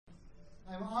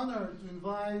honored to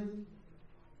invite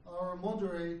our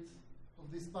moderator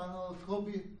of this panel,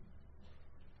 Koby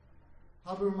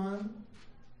Huberman.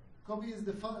 Koby is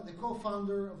the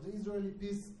co-founder of the Israeli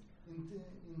Peace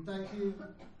Initiative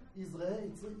Israel.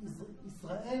 It's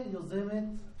Israel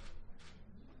Yozemet,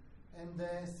 and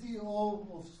the CEO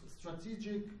of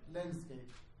Strategic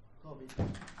Landscape. Koby.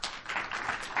 Good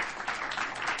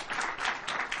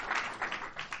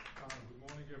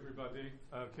morning, everybody.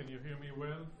 Can you hear me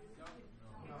well?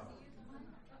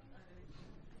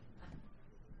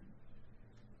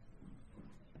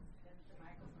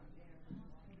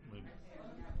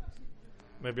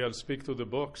 Maybe I'll speak to the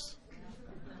box.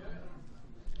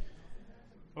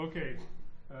 Okay.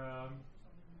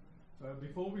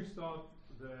 Before we start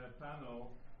the panel,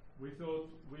 we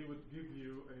thought we would give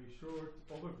you a short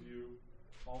overview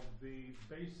of the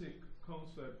basic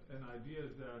concept and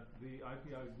ideas that the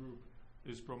IPI group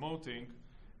is promoting.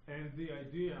 And the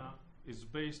idea is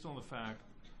based on the fact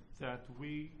that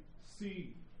we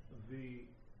see the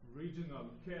regional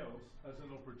chaos as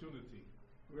an opportunity.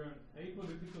 We're an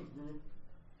apolitical group.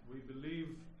 We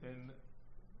believe in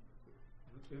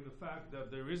the fact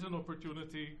that there is an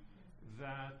opportunity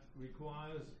that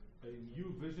requires a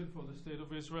new vision for the state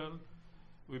of Israel.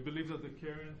 We believe that the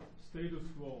current status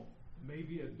quo may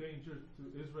be a danger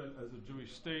to Israel as a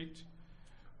Jewish state.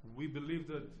 We believe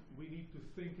that we need to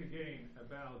think again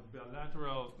about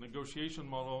bilateral negotiation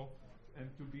model and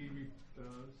to be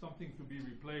something to be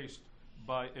replaced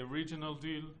by a regional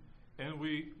deal. And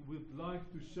we would like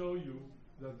to show you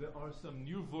that there are some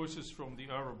new voices from the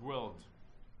Arab world.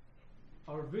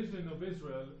 Our vision of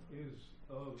Israel is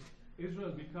of Israel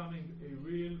becoming a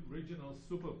real regional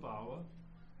superpower,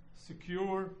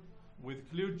 secure, with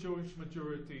clear Jewish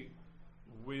majority,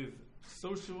 with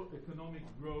socio-economic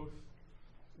growth,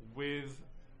 with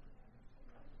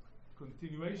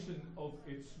continuation of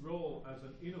its role as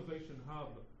an innovation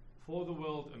hub for the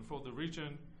world and for the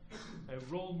region,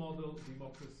 a role model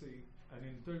democracy, an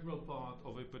integral part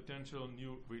of a potential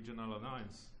new regional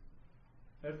alliance.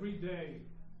 Every day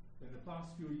in the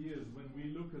past few years, when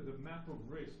we look at the map of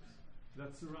risks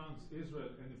that surrounds Israel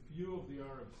and a few of the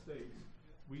Arab states,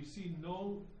 we see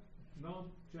not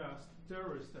just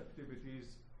terrorist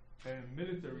activities and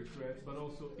military threats, but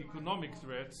also economic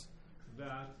threats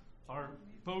that are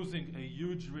posing a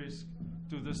huge risk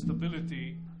to the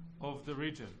stability of the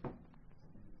region.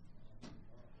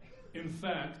 In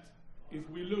fact, if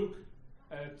we look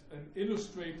at an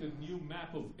illustrated new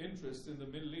map of interest in the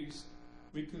Middle East,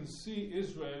 we can see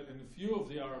Israel and a few of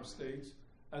the Arab states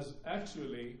as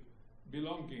actually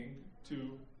belonging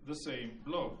to the same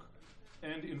bloc.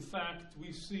 And in fact,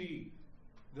 we see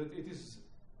that it is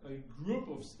a group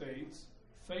of states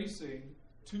facing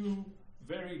two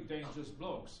very dangerous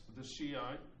blocs, the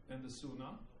Shia and the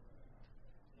Sunni,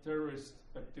 terrorist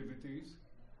activities.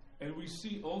 And we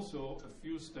see also a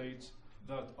few states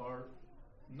that are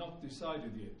not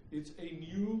decided yet. It's a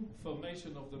new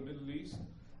formation of the Middle East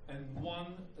and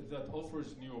one that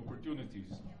offers new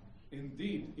opportunities.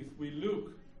 Indeed, if we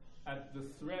look at the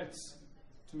threats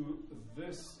to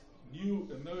this new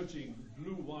emerging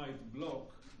blue-white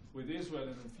bloc with Israel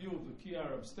and a few of the key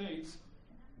Arab states,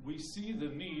 we see the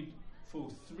need for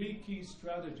three key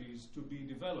strategies to be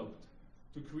developed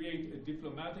to create a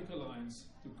diplomatic alliance,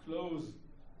 to close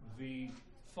the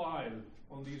file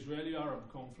on the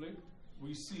Israeli-Arab conflict.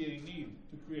 We see a need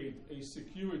to create a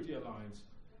security alliance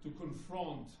to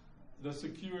confront the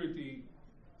security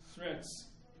threats,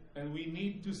 and we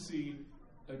need to see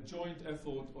a joint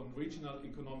effort on regional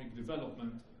economic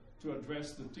development to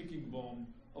address the ticking bomb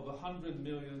of 100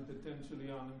 million potentially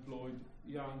unemployed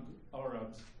young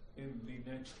Arabs in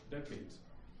the next decades.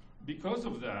 Because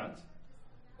of that,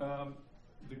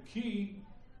 the key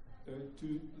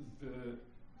to the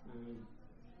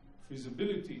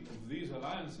feasibility of these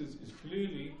alliances is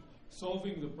clearly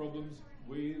solving the problems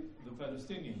with the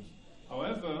Palestinians.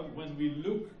 However, when we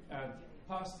look at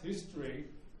past history,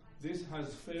 this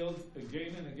has failed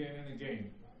again and again and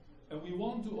again. And we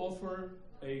want to offer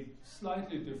a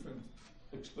slightly different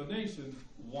explanation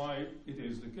why it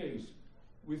is the case.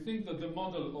 We think that the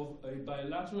model of a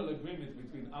bilateral agreement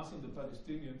between us and the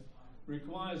Palestinians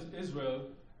requires Israel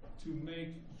to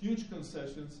make huge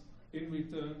concessions in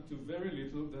return to very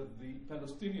little that the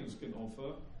Palestinians can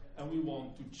offer, and we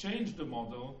want to change the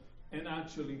model and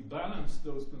actually balance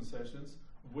those concessions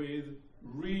with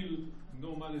real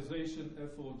normalization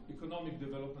effort, economic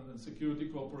development and security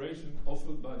cooperation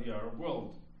offered by the Arab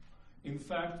world. In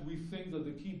fact, we think that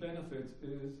the key benefits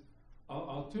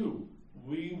are two.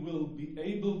 We will be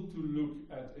able to look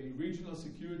at a regional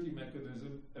security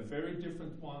mechanism, a very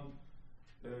different one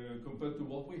compared to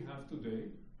what we have today,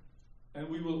 And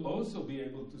we will also be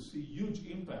able to see huge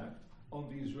impact on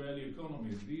the Israeli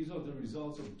economy. These are the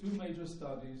results of two major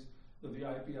studies that the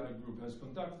IPI group has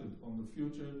conducted on the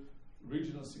future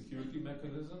regional security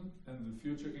mechanism and the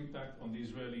future impact on the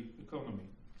Israeli economy.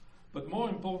 But more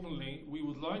importantly, we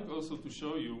would like also to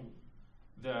show you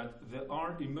that there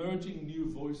are emerging new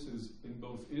voices in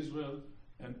both Israel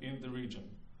and in the region.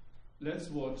 Let's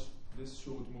watch this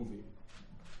short movie.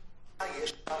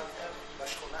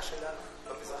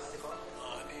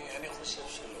 אני חושב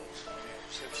שלא. אני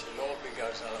חושב שלא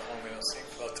בגלל שאנחנו מנסים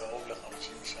כבר קרוב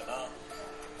ל-50 שנה,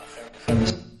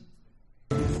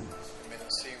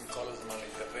 מנסים כל הזמן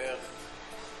לדבר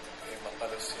עם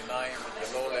הפלסטינאים,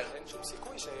 זה לא הולך. אין שום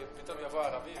סיכוי שפתאום יבוא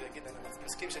ערבי ויגיד, אני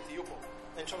מסכים שתהיו פה.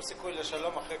 אין שום סיכוי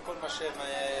לשלום אחרי כל מה שהם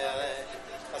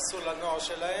עשו לנוער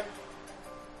שלהם,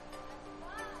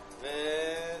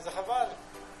 וזה חבל.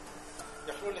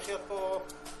 יכלו לחיות פה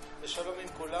בשלום עם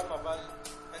כולם, אבל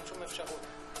אין שום אפשרות.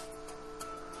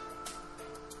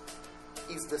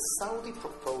 Is the Saudi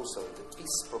proposal, the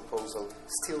peace proposal,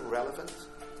 still relevant?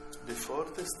 Before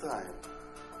this time,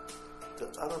 the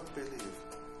Arab believe,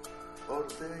 or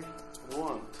they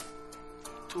want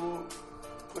to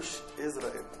push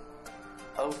Israel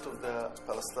out of the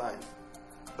Palestine.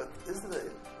 But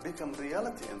Israel become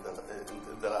reality in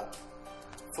the land.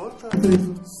 For that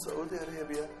reason, Saudi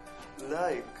Arabia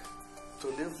like to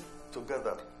live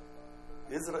together,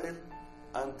 Israel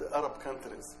and the Arab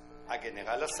countries.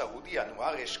 הגנרל הסעודי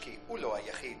אנואר השקי הוא לא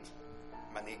היחיד.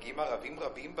 מנהיגים ערבים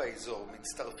רבים באזור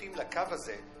מצטרפים לקו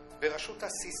הזה בראשות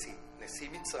הסיסי, נשיא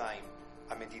מצרים,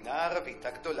 המדינה הערבית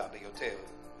הגדולה ביותר.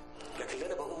 لكن اللي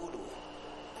أنا بقوله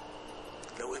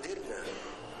لو قدرنا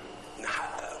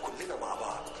نحقق كلنا مع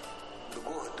بعض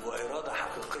بجهد وإرادة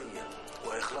حقيقية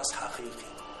وإخلاص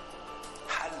حقيقي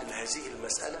حل لهذه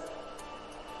المسألة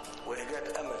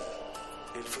وإيجاد أمل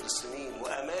للفلسطينيين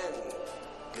وأمان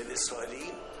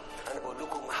للإسرائيليين، أنا بقول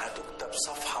لكم هتكتب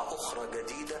صفحة أخرى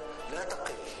جديدة لا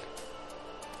تقل،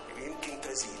 يمكن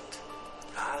تزيد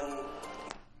عن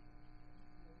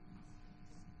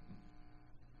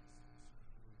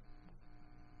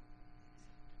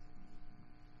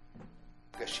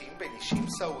מפגשים בין אישים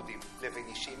סעודים לבין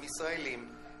אישים ישראלים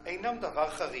אינם דבר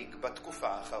חריג בתקופה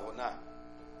האחרונה.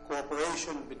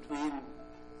 Cooperation between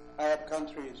Arab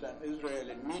countries and Israel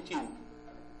in meeting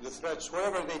the threats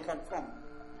wherever they come from,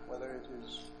 whether it is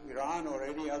Iran or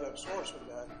any other source of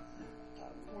that,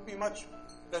 will be much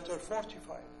better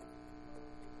fortified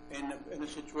in a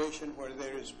situation where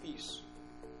there is peace.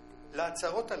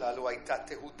 להצהרות הללו הייתה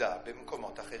תהודה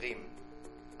במקומות אחרים.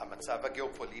 המצב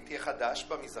הגיאופוליטי החדש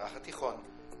במזרח התיכון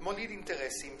מוליד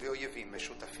אינטרסים ואויבים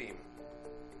משותפים.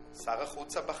 שר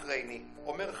החוץ הבחרייני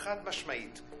אומר חד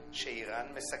משמעית שאיראן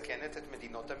מסכנת את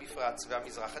מדינות המפרץ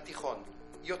והמזרח התיכון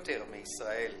יותר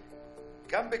מישראל.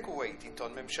 גם בכווית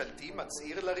עיתון ממשלתי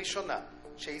מצהיר לראשונה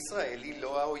שישראל היא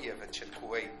לא האויבת של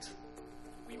כווית.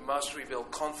 We must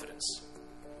rebuild confidence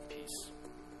in peace.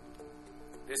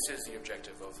 This is the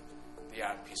objective of the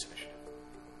Arab Peace Initiative.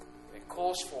 It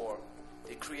calls for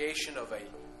the creation of a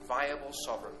viable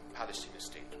sovereign Palestinian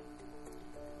state,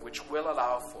 which will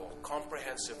allow for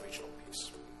comprehensive regional peace,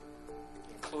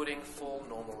 including full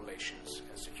normal relations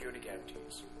and security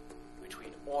guarantees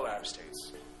between all Arab states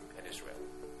and Israel.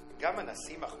 גם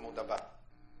הנשיא מחמוד עבאס.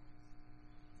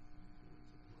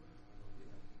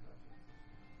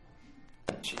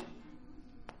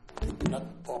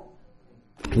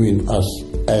 Between us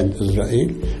and Israel,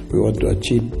 we want to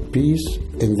achieve peace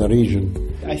in the region.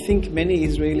 I think many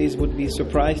Israelis would be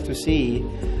surprised to see,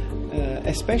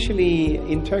 especially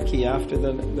in Turkey after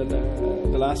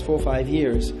the last 4 or 5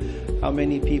 years, how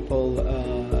many people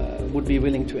would be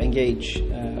willing to engage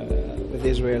with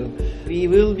Israel. We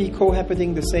will be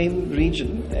cohabiting the same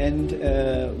region, and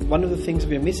one of the things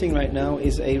we're missing right now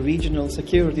is a regional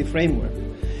security framework.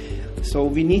 So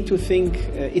we need to think,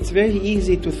 it's very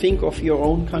easy to think of your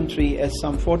own country as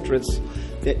some fortress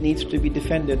that needs to be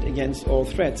defended against all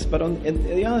threats. But on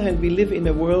the other hand, we live in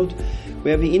a world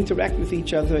where we interact with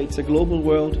each other. It's a global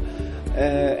world,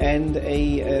 and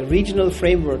a regional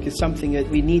framework is something that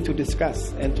we need to discuss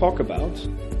and talk about.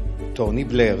 טוני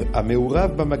בלר,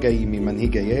 המעורב במגעים עם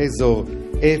מנהיגי האזור,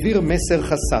 העביר מסר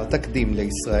חסר תקדים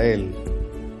לישראל.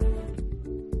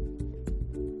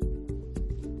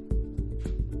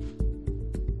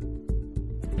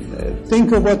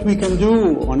 Think of what we can do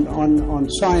on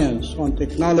science, on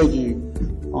technology,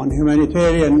 on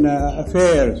humanitarian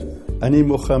affairs. אני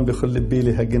מוכן בכל ליבי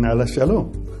להגן על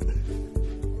השלום.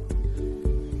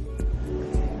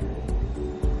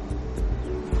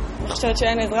 אני חושבת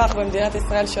שאין אזרח במדינת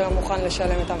ישראל שלא מוכן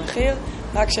לשלם את המחיר,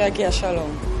 רק שיגיע שלום.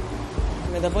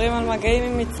 מדברים על מגעים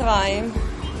עם מצרים,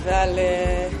 ועל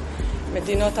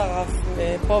מדינות ערב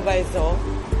פה באזור.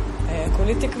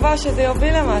 כולי תקווה שזה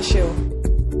יוביל למשהו.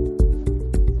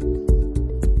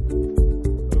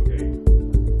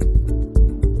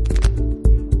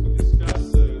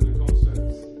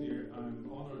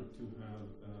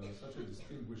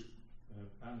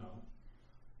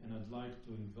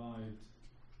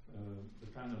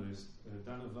 Panelist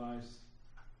Weiss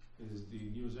is the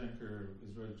news anchor of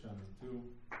Israel Channel 2.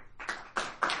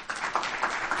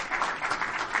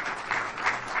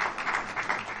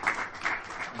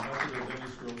 Ambassador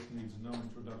Dennis Roth needs no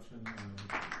introduction.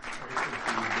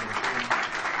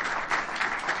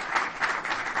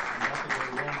 Ambassador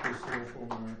Ron Prosor,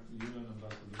 former UN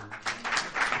ambassador.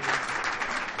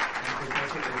 And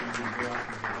Professor Gilboa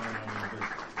from the Bar-Ilan.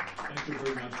 Thank you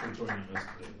very much for joining us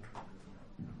today.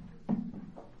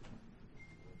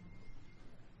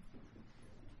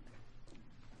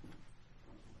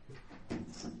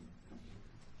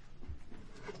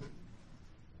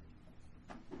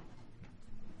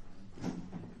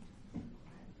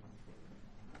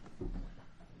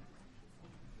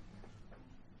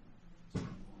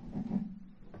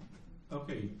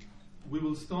 Okay, we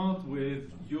will start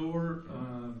with your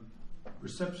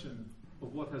perception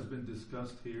of what has been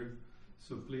discussed here.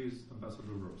 So please,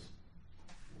 Ambassador Rose.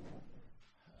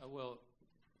 Well,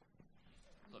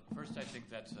 look, first I think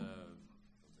that's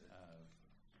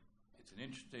it's an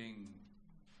interesting,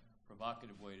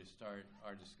 provocative way to start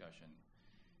our discussion.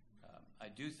 I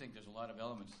do think there's a lot of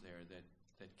elements there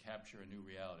that capture a new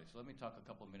reality. So let me talk a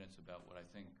couple of minutes about what I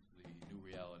think the new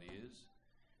reality is.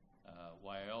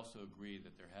 Why I also agree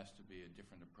that there has to be a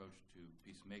different approach to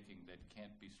peacemaking that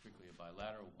can't be strictly a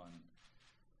bilateral one,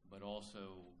 but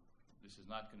also this is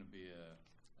not going to be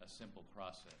a simple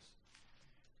process.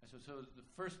 So the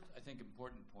first, I think,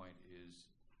 important point is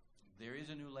there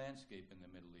is a new landscape in the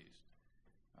Middle East.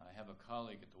 I have a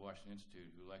colleague at the Washington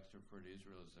Institute who likes to refer to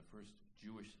Israel as the first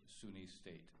Jewish Sunni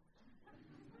state.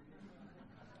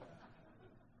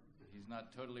 He's not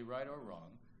totally right or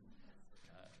wrong.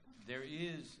 There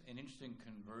is an interesting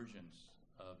convergence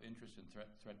of interest and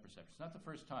threat perception. It's not the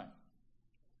first time.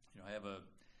 You know, I have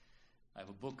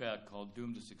a book out called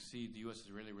Doomed to Succeed, the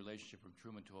U.S.-Israeli Relationship from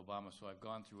Truman to Obama. So I've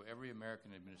gone through every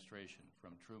American administration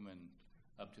from Truman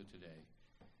up to today.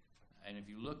 And if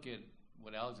you look at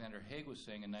what Alexander Haig was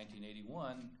saying in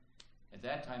 1981, at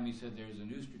that time he said there's a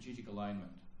new strategic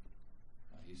alignment.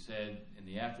 He said, in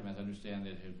the aftermath, understand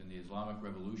that there had been the Islamic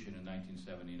Revolution in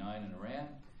 1979 in Iran.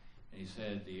 And he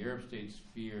said the Arab states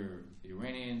fear the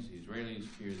Iranians, the Israelis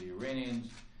fear the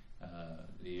Iranians,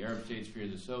 the Arab states fear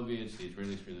the Soviets, the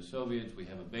Israelis fear the Soviets. We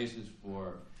have a basis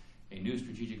for a new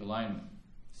strategic alignment.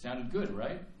 Sounded good,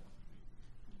 right?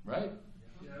 Right?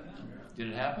 Yeah. Did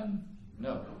it happen?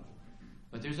 No.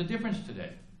 But there's a difference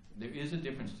today. There is a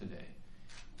difference today.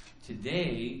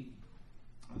 Today,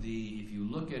 if you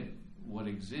look at what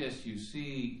exists, you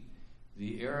see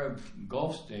the Arab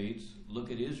Gulf states look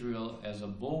at Israel as a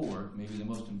bulwark, maybe the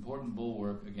most important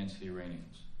bulwark against the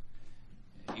Iranians.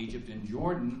 Egypt and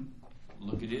Jordan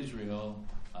look at Israel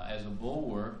as a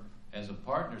bulwark, as a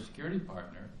partner, security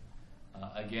partner,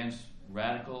 against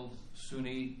radical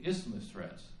Sunni Islamist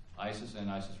threats, ISIS and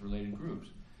ISIS-related groups.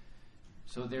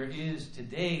 So there is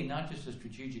today not just a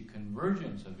strategic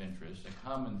convergence of interest, a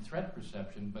common threat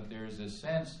perception, but there is a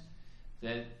sense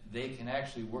that they can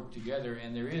actually work together,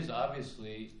 and there is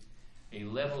obviously a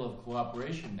level of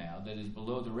cooperation now that is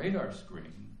below the radar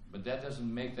screen, but that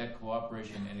doesn't make that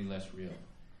cooperation any less real.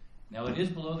 Now, it is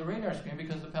below the radar screen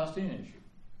because of the Palestinian issue,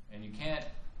 and you can't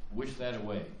wish that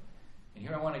away. And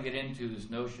here I want to get into this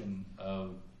notion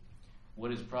of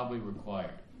what is probably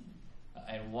required,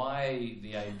 and why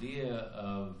the idea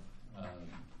of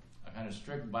a kind of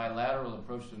strict bilateral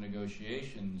approach to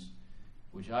negotiations,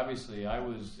 which obviously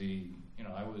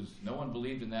no one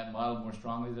believed in that model more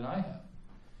strongly than I have.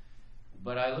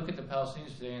 But I look at the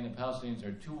Palestinians today, and the Palestinians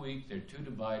are too weak, they're too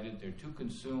divided, they're too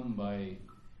consumed by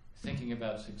thinking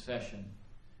about succession.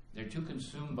 They're too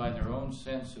consumed by their own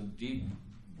sense of deep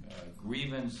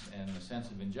grievance and a sense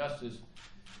of injustice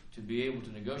to be able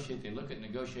to negotiate. They look at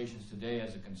negotiations today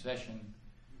as a concession,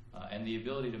 and the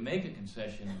ability to make a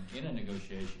concession in a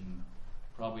negotiation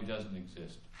probably doesn't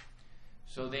exist.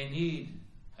 So they need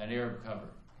an Arab cover,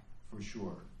 for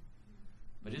sure.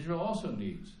 But Israel also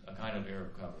needs a kind of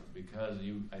Arab cover, because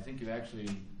I think you actually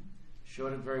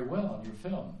showed it very well in your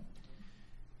film.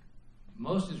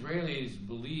 Most Israelis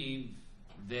believe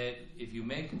that if you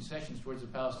make concessions towards the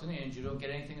Palestinians, you don't get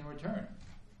anything in return.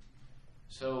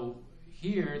 So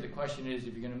here, the question is,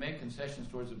 if you're going to make concessions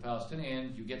towards the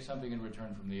Palestinians, you get something in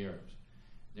return from the Arabs.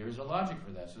 There is a logic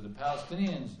for that. So the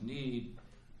Palestinians need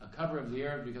a cover of the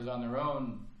Arabs because on their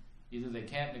own, either they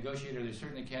can't negotiate or they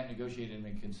certainly can't negotiate and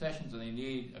make concessions, and they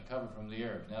need a cover from the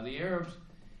Arabs. Now, the Arabs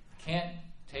can't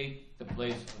take the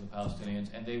place of the Palestinians,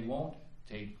 and they won't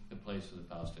take the place of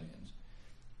the Palestinians.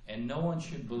 And no one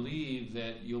should believe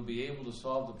that you'll be able to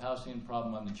solve the Palestinian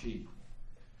problem on the cheap.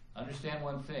 Understand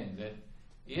one thing, that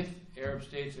if Arab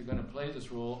states are going to play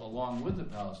this role along with the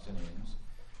Palestinians,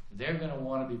 they're going to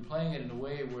want to be playing it in a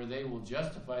way where they will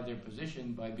justify their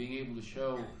position by being able to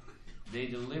show they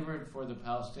delivered for the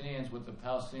Palestinians what the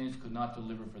Palestinians could not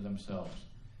deliver for themselves.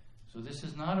 So this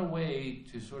is not a way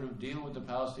to sort of deal with the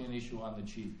Palestinian issue on the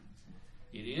cheap.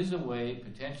 It is a way,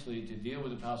 potentially, to deal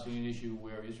with the Palestinian issue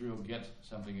where Israel gets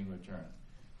something in return.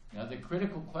 Now, the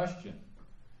critical question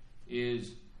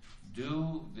is,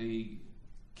 do the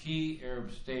key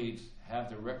Arab states have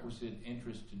the requisite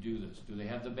interest to do this? Do they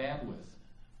have the bandwidth?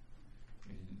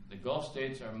 The Gulf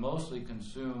states are mostly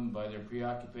consumed by their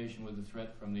preoccupation with the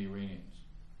threat from the Iranians.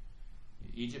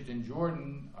 Egypt and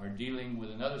Jordan are dealing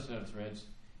with another set of threats.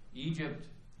 Egypt,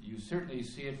 you certainly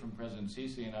see it from President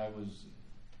Sisi, and I was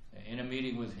in a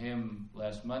meeting with him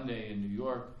last Monday in New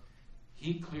York.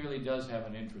 He clearly does have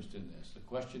an interest in this. The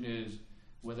question is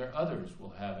whether others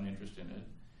will have an interest in it.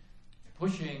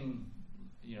 Pushing,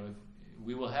 if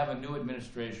we will have a new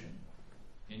administration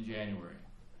in January.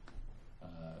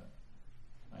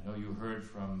 I know you heard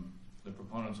from the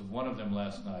proponents of one of them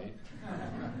last night.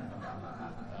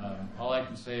 All I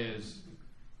can say is,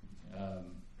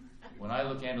 when I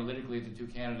look analytically at the two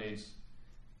candidates,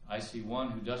 I see one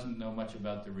who doesn't know much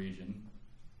about the region.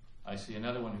 I see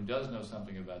another one who does know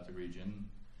something about the region.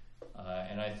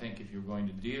 And I think if you're going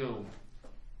to deal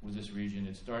with this region,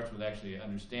 it starts with actually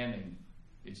understanding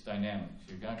its dynamics.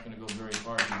 You're not going to go very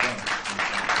far if you don't.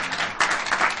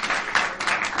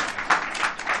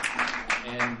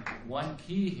 And one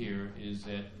key here is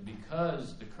that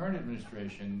because the current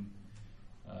administration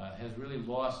has really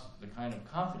lost the kind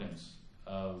of confidence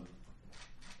of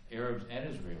Arabs and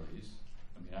Israelis,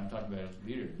 I'm talking about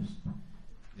leaders,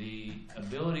 the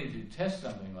ability to test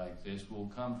something like this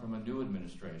will come from a new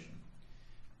administration.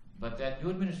 But that new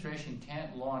administration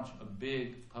can't launch a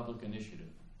big public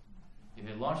initiative. If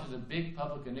it launches a big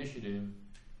public initiative,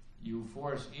 you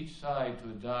force each side to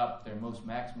adopt their most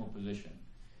maximal position.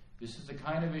 This is the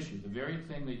kind of issue, the very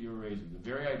thing that you're raising, the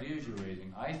very ideas you're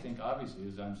raising, I think, obviously,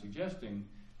 as I'm suggesting,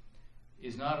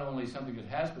 is not only something that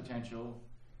has potential,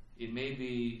 it may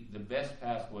be the best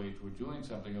pathway toward doing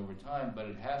something over time, but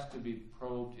it has to be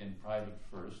probed in private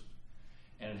first,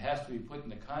 and it has to be put in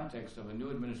the context of a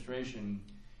new administration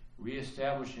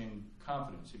reestablishing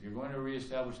confidence. If you're going to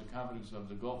reestablish the confidence of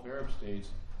the Gulf Arab states,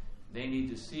 they need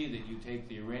to see that you take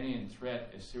the Iranian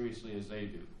threat as seriously as they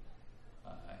do.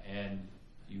 And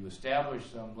you establish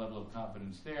some level of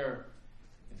confidence there.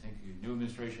 I think the new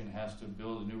administration has to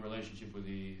build a new relationship with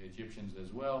the Egyptians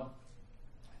as well.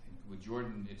 I think with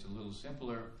Jordan it's a little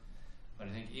simpler, but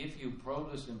I think if you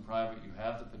probe this in private, you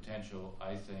have the potential,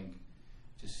 I think,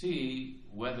 to see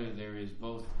whether there is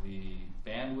both the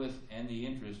bandwidth and the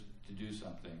interest to do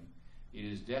something. It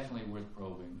is definitely worth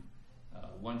probing.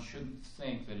 One shouldn't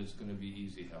think that it's going to be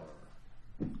easy,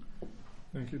 however.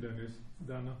 Thank you, Dennis.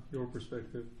 Dana, your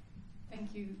perspective.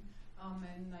 Thank you.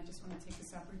 And I just want to take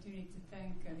this opportunity to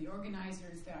thank the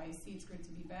organizers, the IAC. It's great to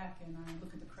be back, and I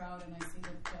look at the crowd and I see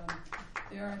that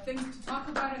there are things to talk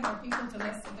about and there are people to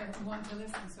listen, there who want to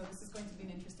listen, so this is going to be an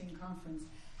interesting conference.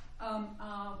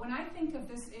 When I think of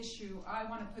this issue, I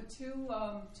want to put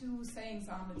two sayings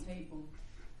on the table.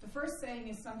 The first saying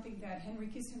is something that Henry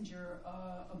Kissinger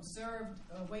observed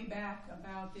way back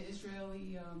about the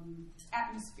Israeli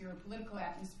atmosphere, political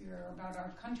atmosphere, about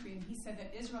our country, and he said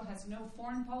that Israel has no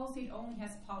foreign policy, it only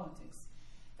has politics.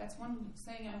 That's one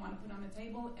saying I want to put on the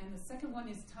table, and the second one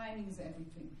is timing is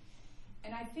everything.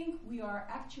 And I think we are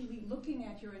actually looking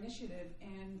at your initiative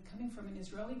and coming from an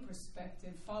Israeli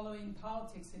perspective, following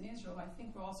politics in Israel, I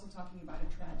think we're also talking about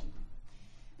a tragedy.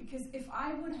 Because if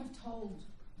I would have told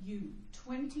you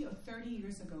 20 or 30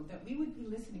 years ago that we would be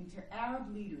listening to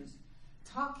Arab leaders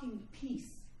talking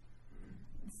peace,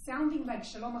 sounding like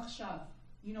Shalom Achshav,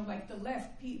 like the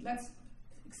left, let's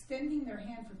extending their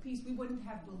hand for peace, we wouldn't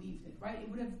have believed it, right? It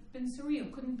would have been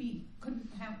surreal,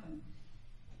 couldn't happen.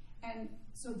 And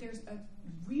so there's a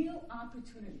real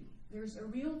opportunity. There's a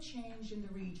real change in the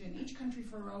region, each country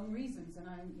for their own reasons, and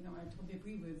I totally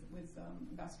agree with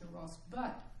Ambassador Ross.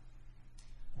 But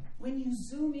when you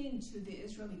zoom into the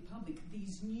Israeli public,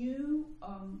 these new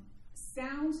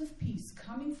sounds of peace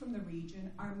coming from the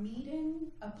region are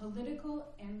meeting a political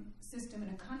system in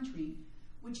a country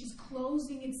which is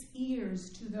closing its ears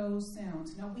to those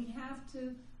sounds. Now we have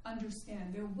to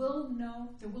understand there will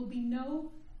be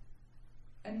no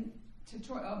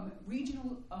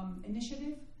regional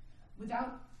initiative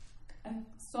without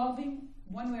solving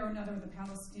one way or another the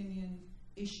Palestinian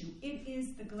issue. It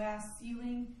is the glass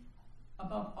ceiling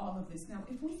above all of this. Now,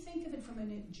 if we think of it from a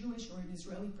Jewish or an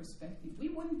Israeli perspective, we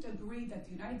wouldn't agree that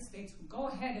the United States would go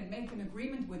ahead and make an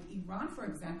agreement with Iran, for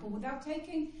example, without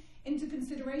taking into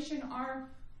consideration our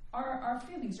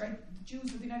feelings, right? The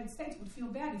Jews of the United States would feel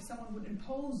bad if someone would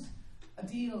impose a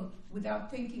deal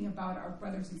without thinking about our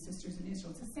brothers and sisters in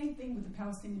Israel. It's the same thing with the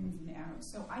Palestinians and the Arabs.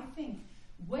 So I think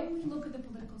when we look at the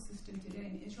political system today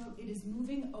in Israel, it is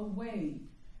moving away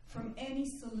from any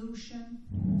solution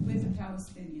with the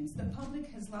Palestinians. The public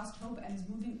has lost hope and is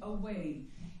moving away.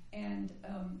 And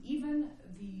even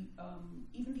the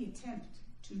attempt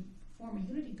to form a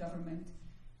unity government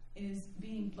is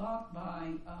being blocked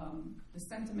by the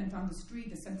sentiment on the street,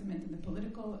 the sentiment in the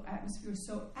political atmosphere.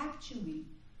 So actually,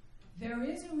 there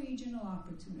is a regional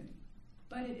opportunity,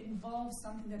 but it involves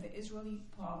something that the Israeli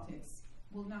politics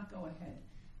will not go ahead.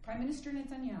 Prime Minister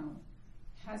Netanyahu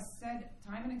has said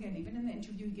time and again, even in the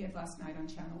interview he gave last night on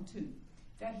Channel 2,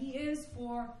 that he is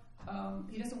for,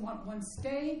 he doesn't want one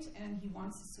state and he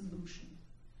wants a solution.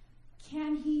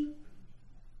 Can he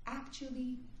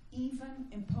actually even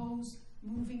impose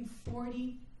moving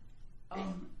 40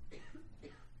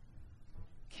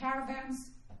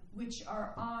 caravans which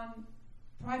are on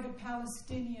private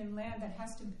Palestinian land that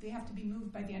they have to be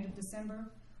moved by the end of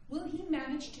December? Will he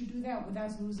manage to do that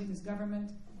without losing his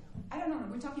government? I don't know.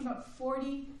 We're talking about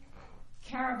 40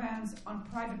 caravans on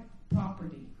private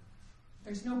property.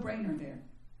 There's no brainer there.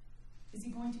 Is he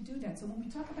going to do that? So when we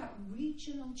talk about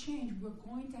regional change, we're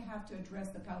going to have to address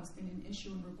the Palestinian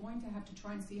issue, and we're going to have to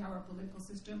try and see how our political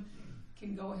system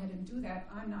can go ahead and do that.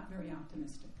 I'm not very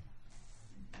optimistic.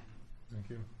 Thank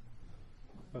you.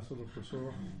 Ambassador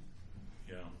Prosor.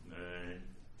 Yeah.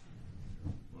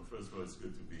 Well, first of all, it's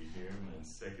good to be here. And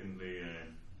secondly,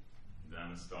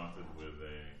 Dana started with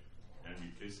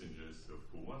Henry Kissinger. So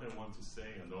for what I want to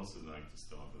say, I'd also like to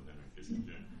start with Henry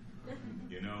Kissinger.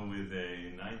 You know, with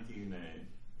in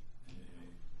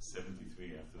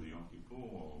 1973, after the Yom Kippur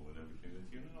or whatever came, that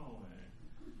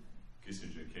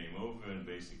Kissinger came over and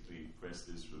basically pressed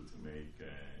Israel to make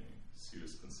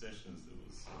serious concessions. There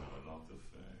was a lot of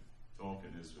talk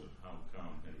in Israel. How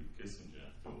come Henry Kissinger,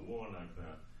 after a war like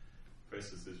that,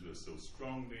 presses Israel so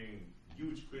strongly?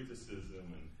 Huge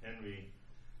criticism, and Henry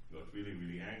got really,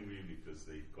 really angry because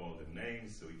they called him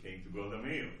names, so he came to Golda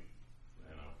Meir,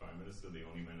 and our Prime Minister, the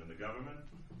only man in the government.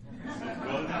 He said,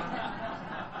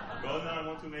 Golda, I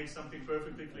want to make something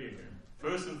perfectly clear here.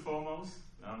 First and foremost,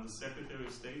 I'm the Secretary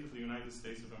of State of the United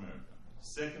States of America.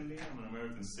 Secondly, I'm an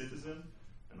American citizen,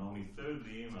 and only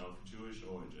thirdly, I'm of Jewish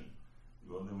origin.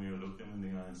 Golda Meir looked him in the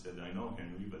eye and said, I know,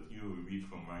 Henry, but you read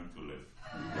from right to left.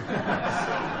 So,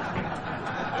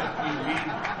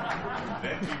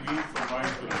 let me read from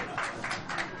right to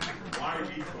left. Why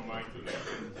read from right to left?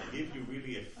 And give you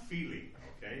really a feeling,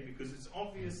 okay? Because it's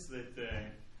obvious that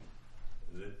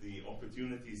the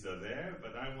opportunities are there,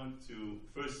 but I want to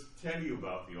first tell you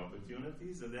about the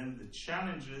opportunities and then the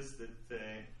challenges that,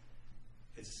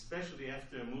 especially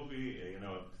after a movie,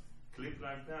 clip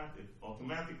like that, it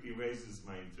automatically raises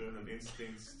my internal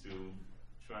instincts to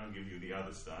try and give you the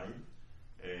other side.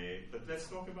 But let's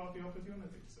talk about the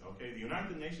opportunities. Okay, the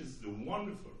United Nations is a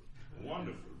wonderful,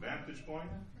 wonderful vantage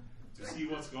point to see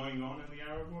what's going on in the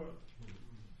Arab world.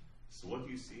 So what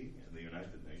do you see in the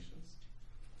United Nations?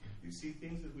 You see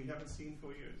things that we haven't seen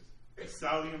for years. The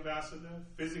Saudi ambassador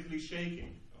physically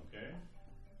shaking, okay?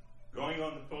 Going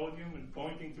on the podium and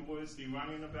pointing towards the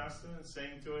Iranian ambassador and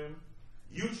saying to him,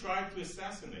 you tried to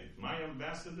assassinate my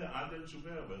ambassador, Adel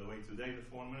Jubeir, by the way, today the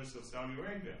foreign minister of Saudi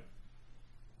Arabia,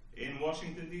 in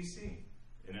Washington, D.C.,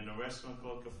 in a restaurant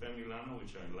called Cafe Milano,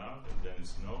 which I love, and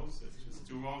Dennis knows. It's just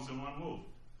two wrongs and one move.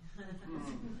 The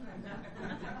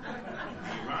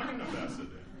Iranian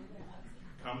ambassador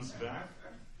comes back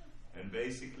and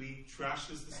basically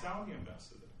trashes the Saudi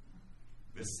ambassador.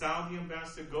 The Saudi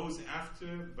ambassador goes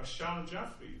after Bashar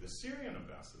al-Jafri, the Syrian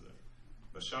ambassador.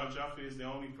 Bashar al-Jafri is the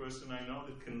only person I know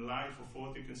that can lie for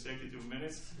 40 consecutive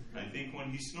minutes. I think when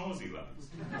he snores, he lies.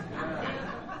 Okay?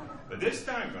 But this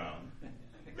time round,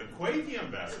 the Kuwaiti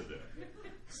ambassador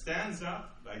stands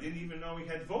up. I didn't even know he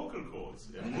had vocal cords.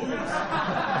 And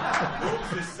moves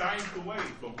the sign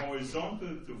Kuwait from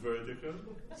horizontal to vertical,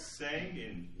 saying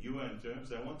in UN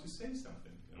terms, I want to say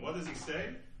something. And what does he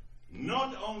say?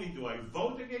 Not only do I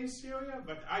vote against Syria,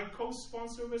 but I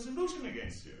co-sponsor a resolution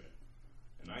against Syria.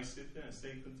 And I sit there and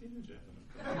say, continue, gentlemen.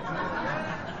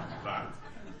 But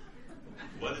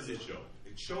what does it show?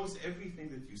 It shows everything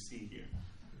that you see here.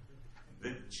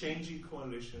 The changing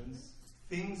coalitions,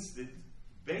 things that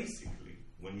basically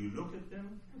when you look at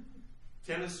them,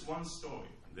 tell us one story.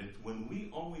 That when we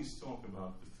always talk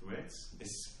about the threats,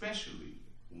 especially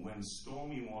when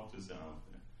stormy waters are out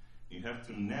there, you have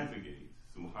to navigate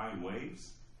through high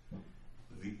waves,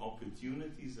 the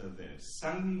opportunities are there.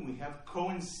 Suddenly we have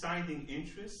coinciding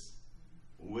interests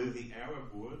with the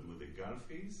Arab world, with the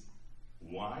Gulfies.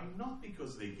 Why? Not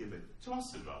because they give a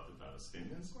toss about the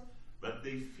Palestinians, but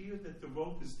they fear that the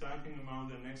rope is tightening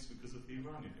around their necks because of the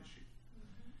Iranian issue.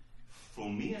 For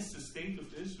me, as the state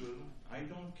of Israel, I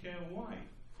don't care why.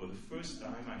 For the first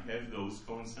time, I have those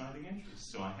coinciding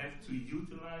interests. So I have to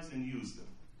utilize and use them.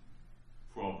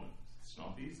 Problem. It's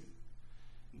not easy.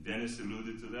 Dennis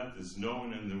alluded to that. There's no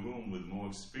one in the room with more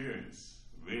experience,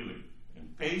 really,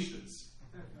 and patience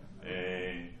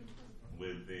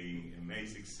with the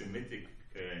amazing Semitic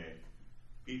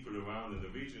people around in the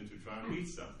region to try and read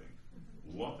something.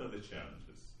 What are the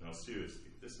challenges? Now, seriously,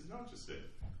 this is not just a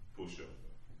pushover.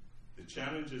 The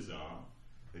challenges are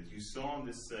that you saw on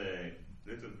this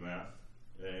little graph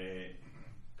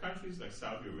countries like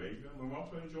Saudi Arabia,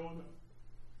 Morocco, and Jordan,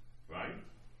 right?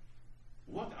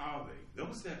 What are they?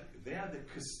 They are the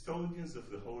custodians of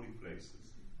the holy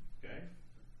places, okay?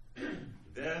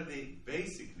 They're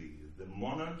basically the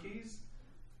monarchies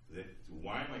that,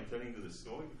 why am I telling you the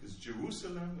story? Because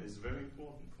Jerusalem is very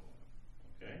important for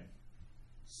them, okay?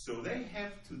 So they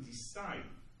have to decide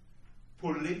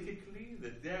politically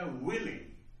that they're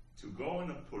willing to go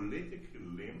on a political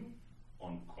limb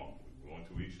on we want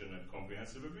to reach a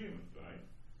comprehensive agreement, right?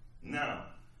 Now,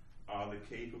 are they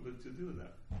capable to do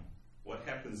that? What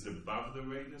happens above the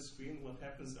radar screen? What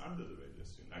happens under the radar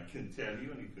screen? I can tell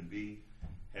you, and you can be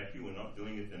happy we're not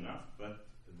doing it enough, but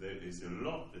there is a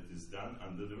lot that is done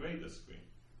under the radar screen.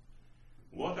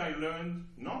 What I learned,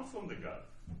 not from the Gulf,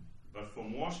 but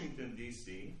from Washington,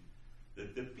 D.C.,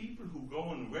 that the people who go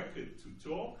on record to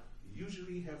talk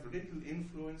usually have little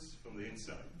influence from the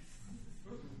inside.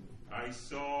 I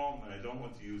saw, and I don't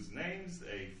want to use names,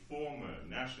 a former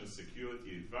national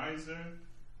security advisor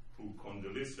who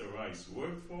Condoleezza Rice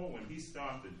worked for. When he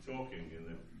started talking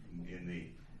in the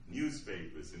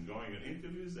newspapers and going on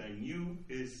interviews, I knew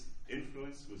his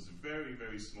influence was very,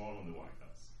 very small on the White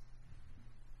House.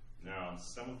 Now,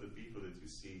 some of the people that you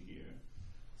see here,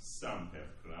 some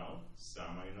have clout,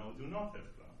 some I know do not have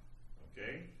clout,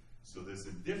 okay? So there's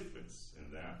a difference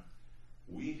in that.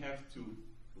 We have to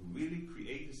really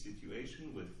create a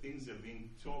situation where things are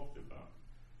being talked about.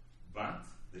 But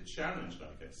the challenge,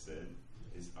 like I said,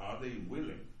 is are they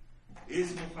willing?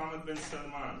 Is Mohammed bin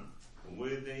Salman,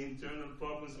 with the internal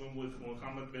problems with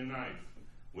Mohammed bin Naif,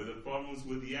 with the problems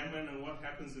with Yemen and what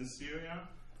happens in Syria,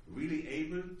 really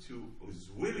able to, is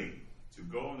willing to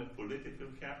go on a political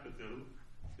capital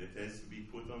that has to be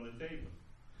put on the table?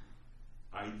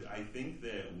 I think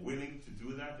they're willing to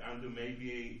do that under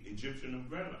maybe an Egyptian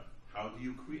umbrella. How do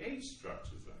you create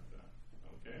structures like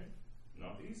that? Okay?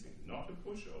 Not easy, not a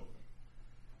pushover.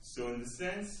 So in the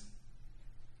sense,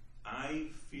 I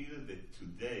feel that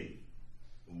today,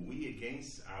 we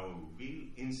against our real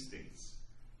instincts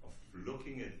of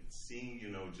looking at, seeing,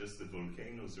 just the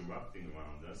volcanoes erupting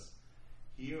around us,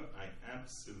 here I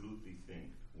absolutely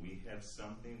think we have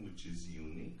something which is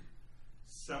unique,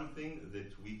 something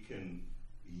that we can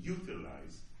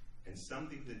utilize, and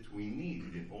something that we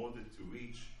need in order to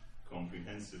reach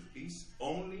comprehensive peace.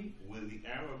 Only with the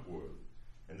Arab world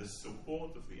and the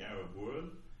support of the Arab world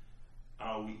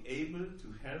are we able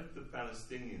to help the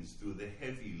Palestinians do the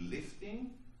heavy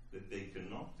lifting that they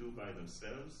cannot do by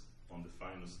themselves on the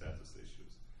final status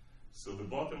issues. So the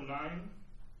bottom line,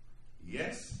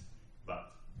 yes,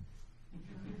 but.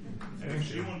 And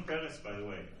Shimon Peres, by the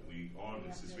way,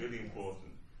 this is really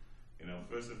important.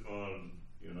 First of all,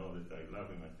 that I love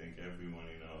him. I think everyone,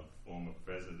 former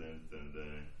president,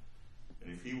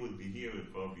 and if he would be here,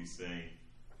 he'd probably say,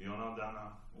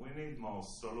 Dana, we need more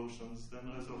solutions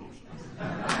than resolutions.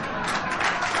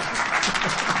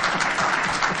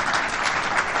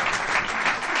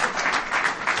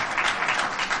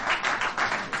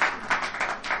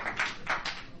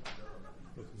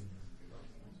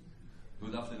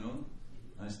 Good afternoon.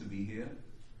 Nice to be here.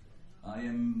 I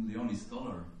am the only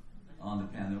scholar on the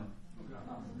panel.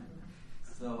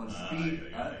 So I'll speak.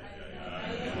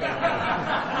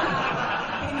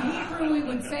 In Hebrew, we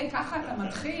would say, "Kacha ta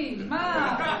matchil." Ma.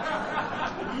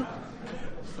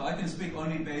 So I can speak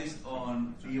only based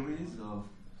on theories of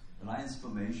alliance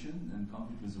formation and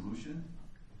conflict resolution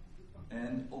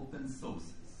and open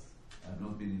sources. I've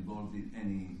not been involved in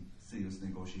any serious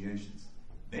negotiations.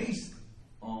 Based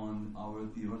on our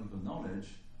theoretical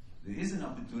knowledge, there is an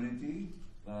opportunity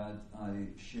that I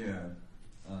share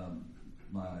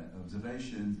my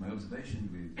observation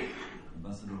with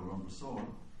Ambassador Prosor,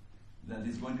 that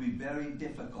it's going to be very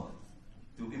difficult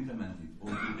to implement it or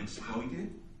to exploit it.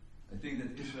 I think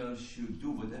that Israel should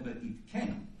do whatever it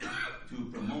can to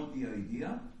promote the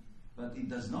idea, but it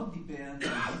does not depend,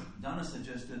 as Dana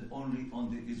suggested, only on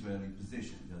the Israeli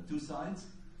position. There are two sides,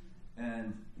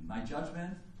 and in my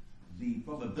judgment, the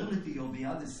probability of the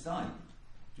other side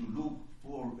to look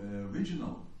for a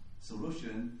regional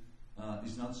solution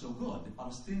is not so good. The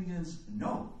Palestinians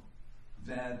know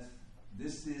that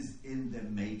this is in the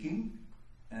making,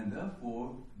 and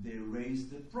therefore they raise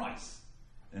the price.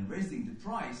 And raising the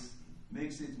price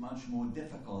makes it much more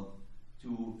difficult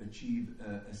to achieve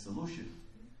a solution.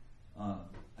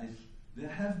 There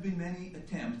have been many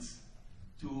attempts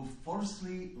to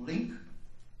falsely link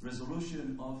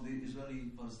resolution of the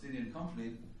Israeli-Palestinian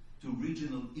conflict to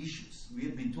regional issues. We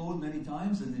have been told many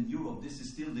times, and in Europe this is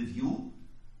still the view,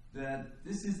 that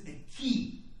this is a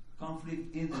key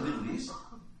conflict in the Middle East,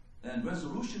 and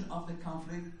resolution of the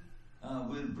conflict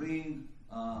will bring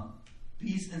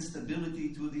peace and stability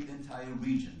to the entire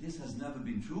region. This has never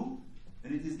been true,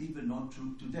 and it is even not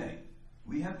true today.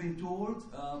 We have been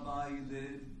told by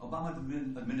the Obama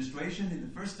administration in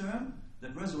the first term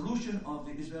that resolution of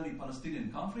the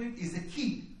Israeli-Palestinian conflict is a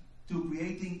key to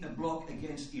creating a bloc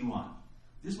against Iran.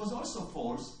 This was also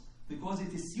false because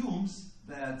it assumes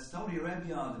that Saudi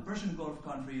Arabia, the Persian Gulf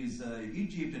countries,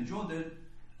 Egypt and Jordan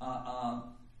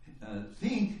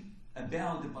think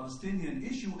about the Palestinian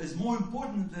issue as more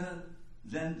important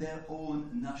than their own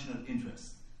national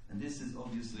interests. And this is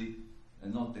obviously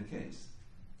not the case.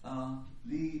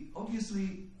 The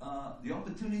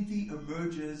opportunity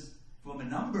emerges from a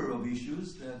number of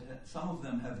issues that some of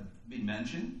them have been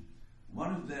mentioned.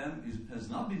 One of them has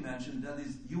not been mentioned, that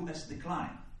is U.S.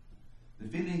 decline. The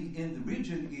feeling in the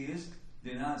region is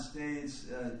the United States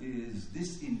is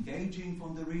disengaging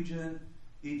from the region.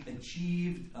 It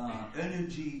achieved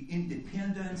energy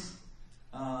independence.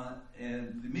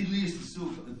 And the Middle East is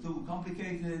too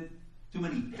complicated, too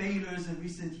many failures in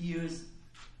recent years.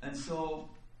 And so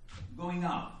going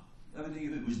out,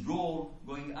 everything withdrawal,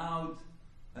 going out,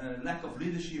 lack of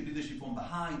leadership from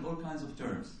behind, all kinds of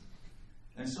terms.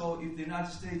 And so if the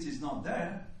United States is not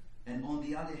there, and on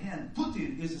the other hand,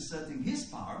 Putin is asserting his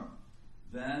power,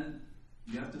 then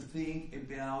you have to think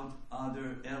about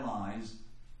other allies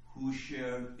who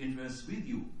share interests with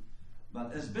you.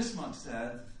 But as Bismarck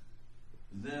said,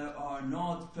 there are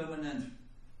not permanent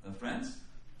friends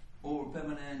or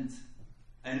permanent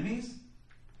enemies.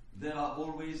 There are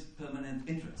always permanent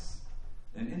interests.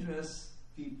 And interests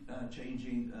keep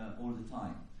changing all the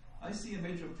time. I see a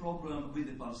major problem with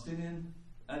the Palestinian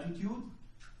attitude,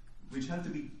 which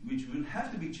will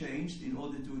have to be changed in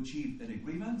order to achieve an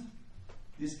agreement.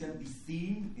 This can be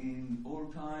seen in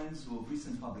all kinds of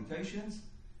recent publications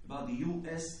about the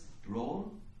U.S.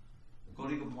 role. A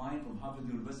colleague of mine from Harvard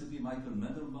University, Michael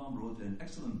Mendelbaum, wrote an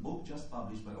excellent book just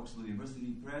published by Oxford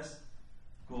University Press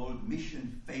called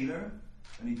Mission Failure,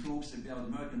 and he talks about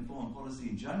American foreign policy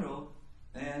in general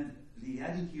and the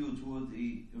attitude toward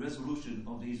the resolution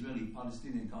of the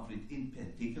Israeli-Palestinian conflict in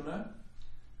particular.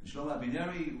 Shlomo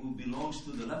Abineri, who belongs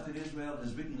to the left in Israel,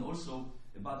 has written also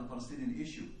about the Palestinian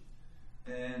issue.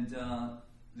 And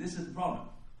this is the problem.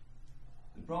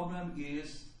 The problem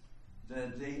is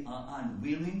that they are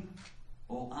unwilling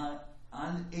or are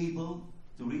unable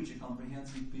to reach a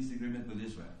comprehensive peace agreement with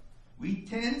Israel. We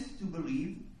tend to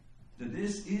believe that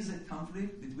this is a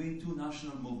conflict between two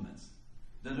national movements,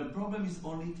 that the problem is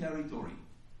only territory.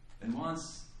 And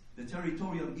once the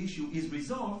territorial issue is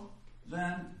resolved,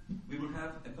 then we will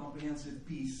have a comprehensive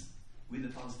peace with the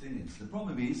Palestinians. The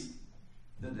problem is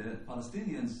that the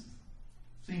Palestinians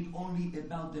think only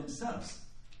about themselves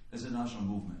as a national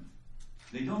movement.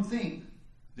 They don't think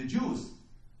the Jews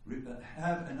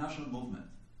have a national movement.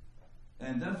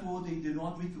 And therefore they do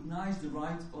not recognize the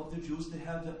right of the Jews to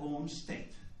have their own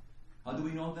state. How do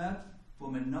we know that?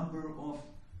 From a number of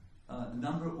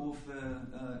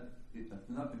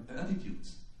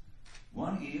attitudes.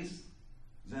 One is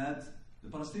that the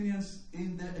Palestinians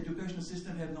in the educational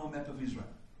system have no map of Israel.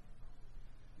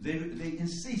 They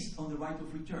insist on the right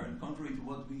of return, contrary to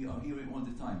what we are hearing all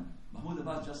the time. Mahmoud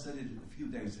Abbas just said it a few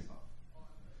days ago.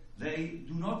 They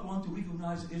do not want to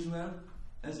recognize Israel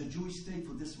as a Jewish state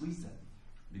for this reason,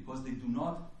 because they do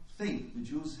not think the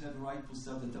Jews have a right for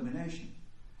self-determination.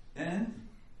 And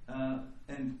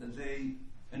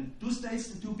two states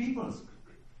to two peoples.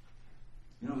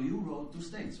 You know, you wrote two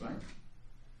states, right?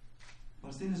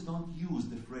 Palestinians don't use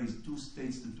the phrase two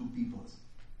states to two peoples.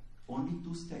 Only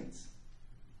two states.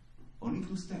 Only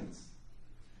two states.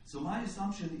 So my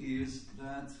assumption is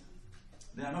that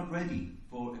they are not ready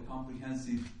for a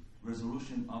comprehensive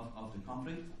resolution of the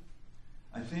conflict.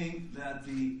 I think that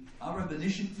the Arab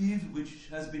initiative, which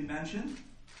has been mentioned,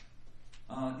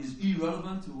 is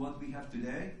irrelevant to what we have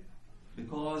today,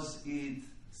 because it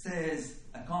says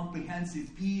a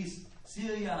comprehensive peace,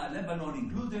 Syria, Lebanon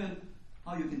included,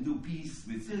 how you can do peace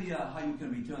with Syria, how you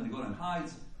can return the Golan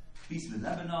Heights, peace with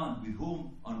Lebanon, with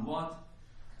whom, on what.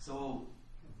 So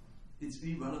it's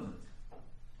irrelevant.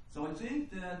 So I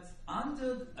think that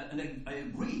and I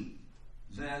agree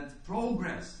that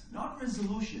progress, not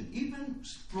resolution, even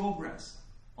progress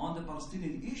on the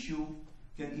Palestinian issue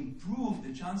can improve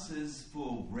the chances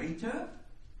for greater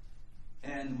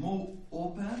and more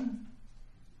open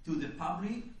to the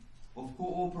public of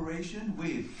cooperation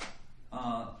with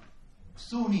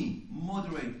Sunni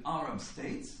moderate Arab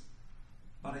states.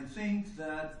 But I think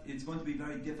that it's going to be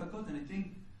very difficult, and I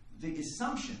think the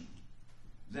assumption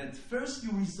that first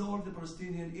you resolve the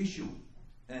Palestinian issue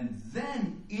and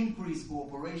then increase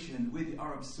cooperation with the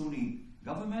Arab Sunni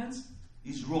governments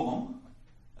is wrong.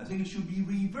 I think it should be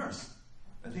reversed.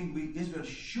 I think Israel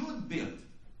should build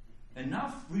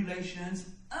enough relations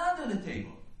under the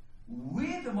table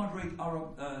with the moderate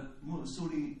Arab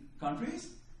Sunni countries,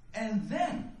 and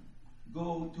then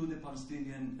go to the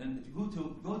Palestinian and go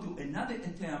to another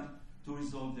attempt to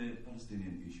resolve the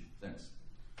Palestinian issue. Thanks.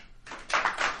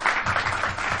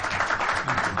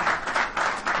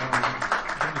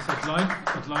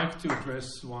 I'd like to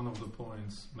address one of the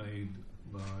points made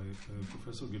by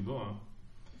Professor Gilboa,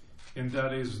 and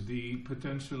that is the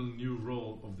potential new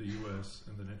role of the U.S.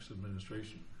 in the next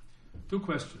administration. Two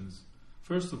questions.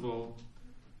 First of all,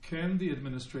 can the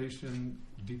administration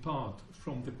depart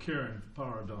from the current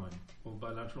paradigm of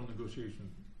bilateral negotiation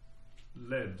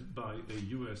led by a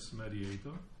U.S.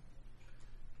 mediator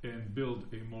and build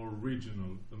a more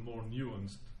regional, a more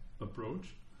nuanced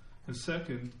approach? And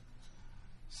second,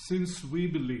 since we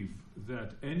believe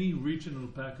that any regional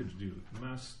package deal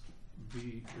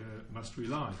must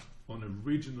rely on a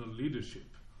regional leadership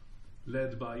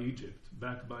led by Egypt,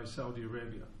 backed by Saudi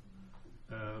Arabia,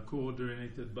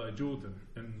 coordinated by Jordan,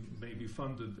 and maybe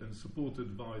funded and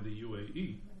supported by the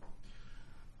UAE,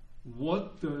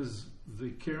 what does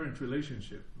the current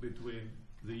relationship between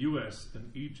the US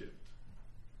and Egypt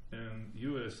and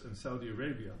US and Saudi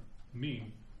Arabia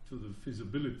mean to the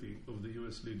feasibility of the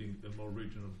US leading a more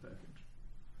regional package?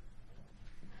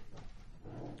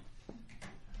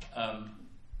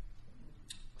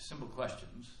 Simple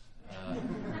questions.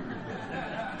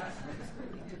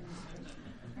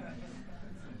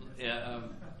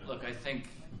 Look, I think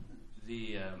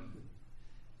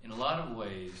in a lot of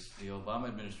ways, the Obama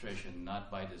administration,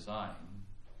 not by design,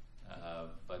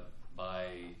 but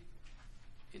by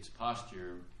its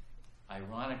posture,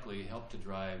 ironically helped to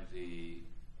drive the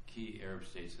key Arab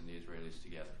states and the Israelis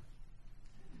together.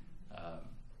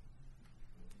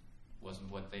 Wasn't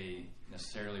what they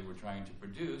necessarily were trying to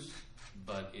produce,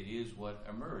 but it is what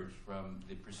emerged from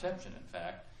the perception, in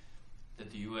fact, that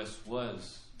the U.S.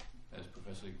 was, as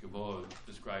Professor Gilboa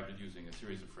described it using a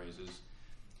series of phrases,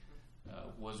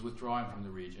 was withdrawing from the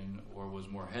region or was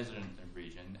more hesitant in the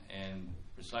region, and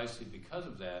precisely because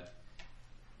of that,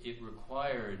 it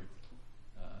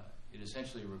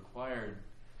essentially required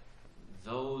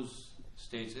those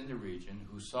states in the region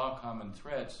who saw common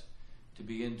threats to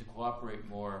begin to cooperate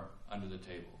more under the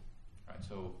table. Right?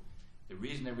 So the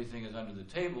reason everything is under the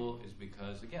table is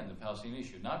because, again, the Palestinian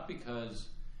issue,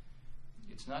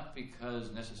 it's not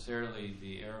because necessarily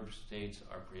the Arab states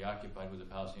are preoccupied with the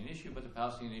Palestinian issue, but the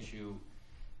Palestinian issue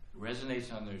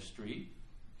resonates on their street.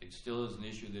 It still is an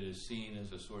issue that is seen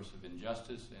as a source of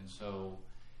injustice, and so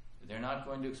they're not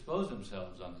going to expose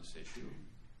themselves on this issue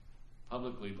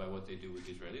publicly by what they do with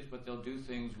the Israelis, but they'll do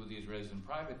things with the Israelis in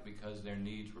private because their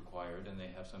needs require it and they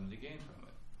have something to gain from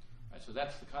it. Right? So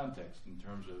that's the context in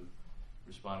terms of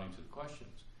responding to the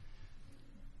questions.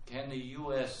 Can the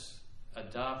U.S.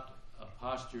 adopt a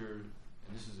posture,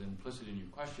 and this is implicit in your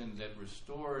question, that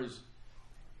restores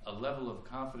a level of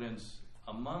confidence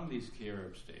among these key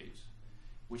Arab states,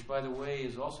 which, by the way,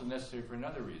 is also necessary for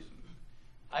another reason.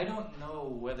 I don't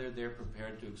know whether they're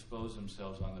prepared to expose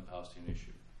themselves on the Palestinian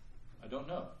issue. I don't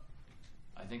know.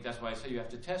 I think that's why I say you have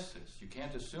to test this. You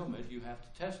can't assume it, you have to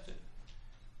test it.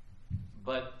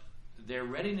 But their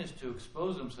readiness to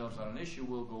expose themselves on an issue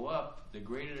will go up the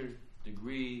greater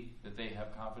degree that they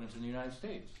have confidence in the United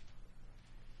States.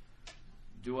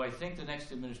 Do I think the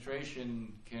next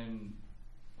administration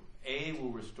will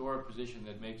restore a position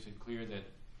that makes it clear that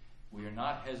we are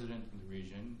not hesitant in the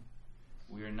region,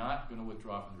 we are not going to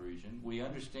withdraw from the region. We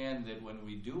understand that when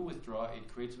we do withdraw, it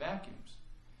creates vacuums.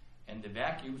 And the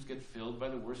vacuums get filled by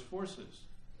the worst forces.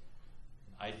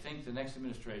 I think the next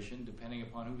administration, depending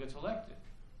upon who gets elected,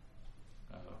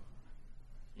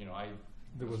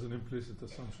 There was an implicit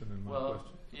assumption in my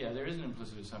question. Yeah, there is an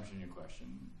implicit assumption in your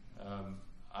question.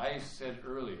 I said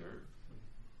earlier,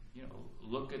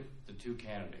 look at the two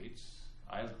candidates.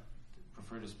 I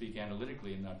prefer to speak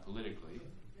analytically and not politically.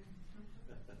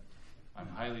 I'm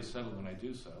highly subtle when I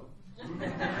do so.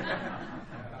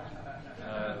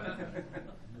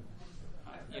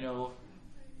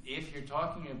 If you're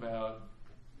talking about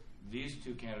these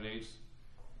two candidates,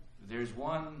 there's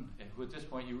one who at this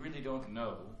point you really don't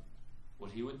know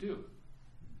what he would do.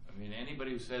 I mean,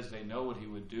 anybody who says they know what he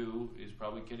would do is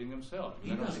probably kidding themselves.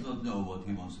 He does not know what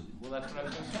he wants to do. Well, that's what I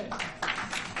was going to say.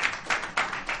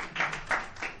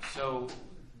 So,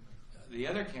 the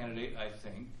other candidate, I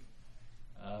think,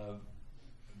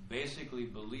 basically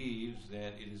believes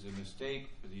that it is a mistake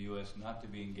for the U.S. not to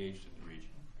be engaged in the region.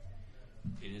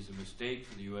 It is a mistake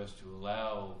for the U.S. to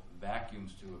allow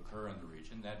vacuums to occur in the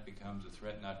region. That becomes a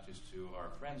threat not just to our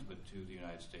friends, but to the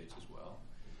United States as well.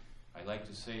 I like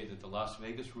to say that the Las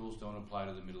Vegas rules don't apply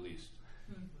to the Middle East.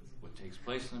 What takes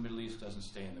place in the Middle East doesn't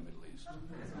stay in the Middle East.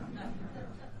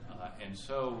 And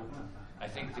so I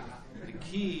think the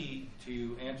key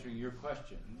to answering your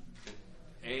question,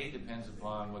 A, depends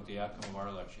upon what the outcome of our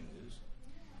election is.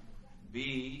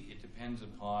 B, it depends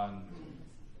upon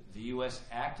the U.S.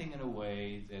 acting in a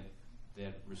way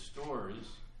that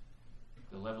restores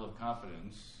the level of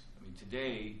confidence. I mean,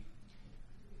 today,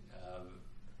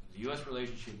 the U.S.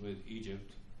 relationship with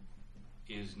Egypt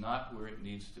is not where it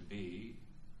needs to be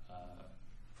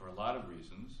for a lot of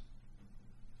reasons,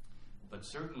 but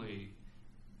certainly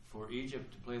for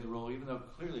Egypt to play the role, even though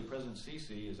clearly President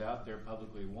Sisi is out there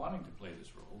publicly wanting to play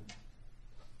this role,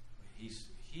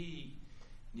 he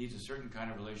needs a certain kind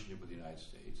of relationship with the United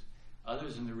States.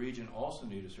 Others in the region also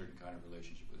need a certain kind of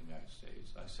relationship with the United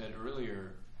States. I said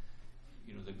earlier,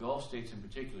 the Gulf states in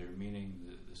particular, meaning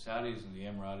the Saudis and the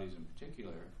Emiratis in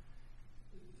particular,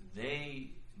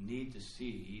 they need to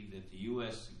see that the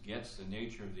U.S. gets the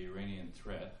nature of the Iranian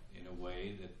threat in a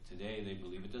way that today they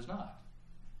believe it does not.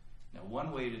 Now,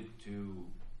 one way to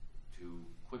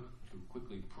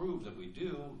quickly prove that we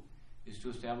do is to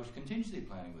establish contingency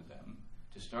planning with them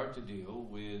to start to deal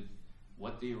with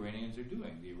what the Iranians are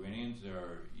doing. The Iranians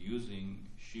are using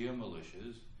Shia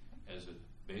militias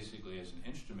basically as an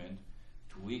instrument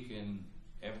to weaken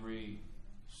every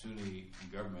Sunni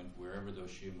government wherever those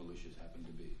Shia militias happen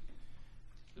to be.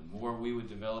 The more we would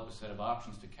develop a set of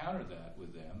options to counter that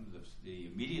with them, the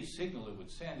immediate signal it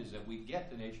would send is that we get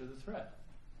the nature of the threat.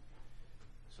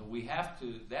 So we have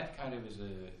to, that kind of is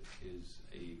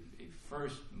a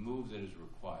first move that is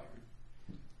required.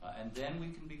 And then we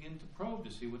can begin to probe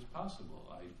to see what's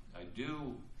possible.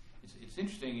 It's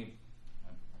interesting,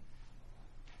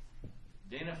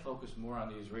 Dana focused more on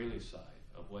the Israeli side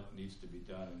of what needs to be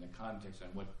done in the context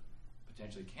and what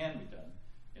potentially can be done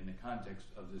in the context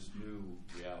of this new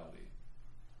reality.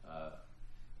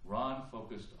 Ron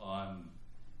focused on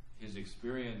his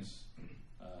experience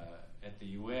at the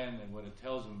UN and what it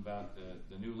tells him about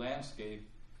the new landscape,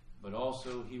 but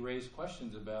also he raised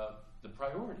questions about the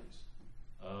priorities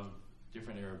of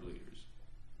different Arab leaders.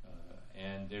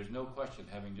 And there's no question,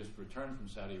 having just returned from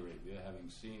Saudi Arabia, having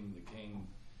seen the king,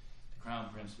 the crown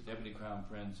prince, the deputy crown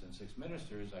prince, and 6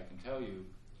 ministers, I can tell you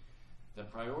the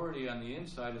priority on the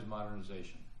inside is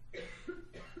modernization.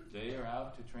 They are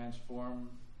out to transform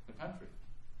the country.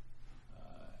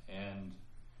 And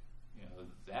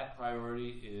that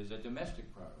priority is a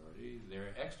domestic priority.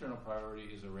 Their external priority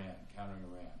is Iran, countering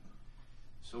Iran.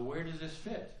 So where does this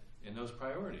fit in those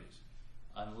priorities?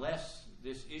 Unless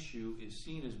this issue is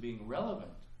seen as being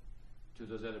relevant to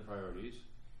those other priorities,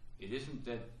 it isn't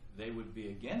that they would be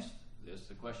against this.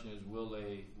 The question is, will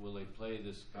they play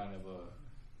this kind of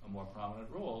a more prominent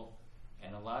role?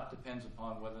 And a lot depends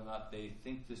upon whether or not they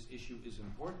think this issue is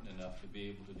important enough to be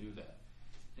able to do that.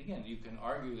 Again, you can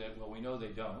argue that, well, we know they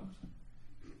don't,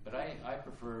 but I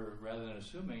prefer, rather than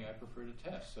assuming, I prefer to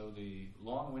test. So the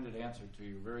long-winded answer to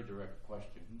your very direct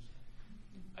questions,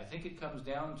 I think it comes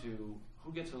down to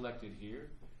who gets elected here.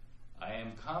 I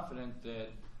am confident that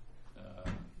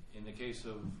in the case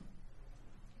of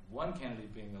one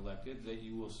candidate being elected, that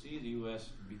you will see the U.S.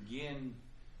 begin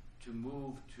to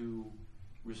move to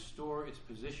restore its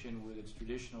position with its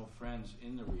traditional friends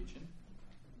in the region,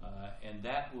 and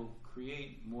that will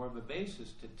create more of a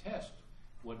basis to test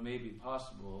what may be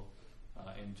possible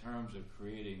in terms of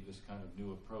creating this kind of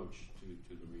new approach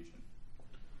to the region.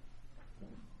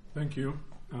 Thank you.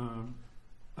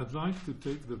 I'd like to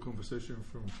take the conversation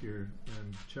from here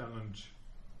and challenge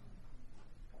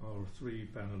our 3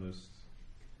 panelists.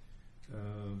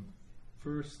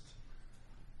 First,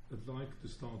 I'd like to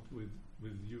start with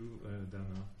you,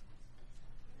 Dana.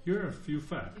 Here are a few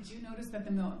facts. Did you notice that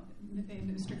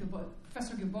Mr. Gilboa,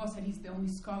 Professor Gilboa said he's the only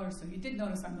scholar, so you did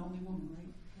notice I'm the only woman,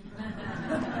 right?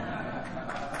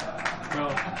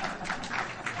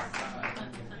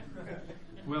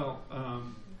 Well,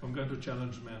 I'm going to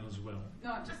challenge men as well.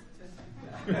 No, just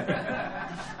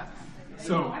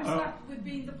so I'm stuck with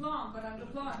being the blonde, but I'm the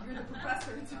blonde. You're the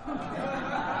professor.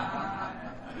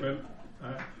 Well,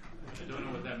 I don't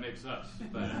know what that makes us,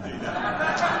 but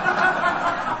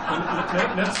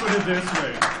let's put it this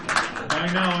way.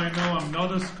 By now I know I'm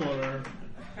not a scholar,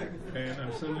 and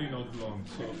I'm certainly not blonde,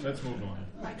 so let's move on.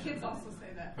 My kids also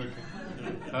say that. Okay.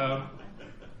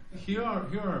 Here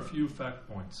are a few fact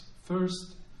points.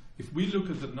 First, if we look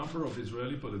at the number of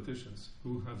Israeli politicians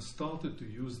who have started to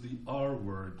use the R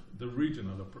word, the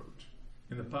regional approach,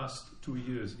 in the past 2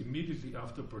 years, immediately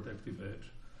after Protective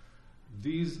Edge,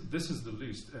 this is the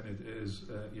list, and it is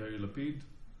Yair Lapid,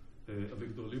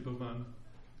 Avigdor Lieberman,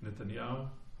 Netanyahu,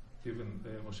 even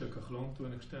Moshe Kahlon to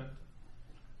an extent,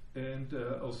 and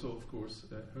also, of course,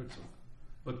 Herzog.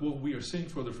 But what we are seeing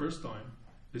for the first time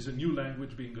is a new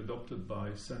language being adopted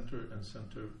by center and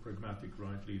center pragmatic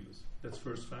right leaders. That's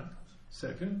first fact.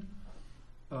 Second,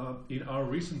 in our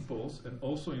recent polls, and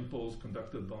also in polls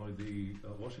conducted by the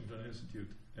Washington Institute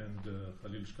and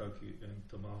Khalil Shkaki and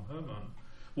Tamar Herman,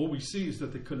 what we see is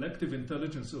that the collective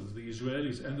intelligence of the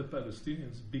Israelis and the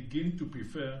Palestinians begin to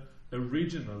prefer a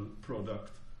regional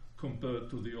product compared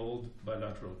to the old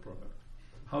bilateral product.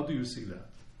 How do you see that?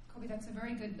 Koby, that's a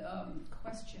very good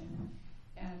question.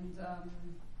 And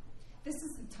this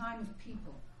is the time of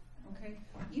people, okay?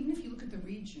 Even if you look at the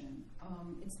region,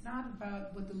 it's not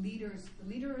about what the leaders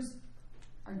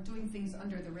are doing things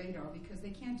under the radar because they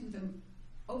can't do them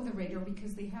over the radar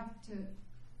because they have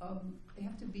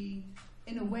to be,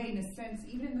 in a way, in a sense,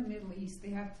 even in the Middle East, they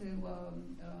have to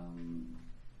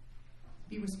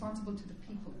be responsible to the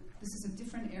people. This is a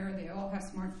different era. They all have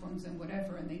smartphones and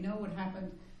whatever, and they know what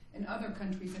happened in other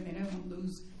countries, and they don't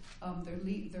lose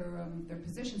their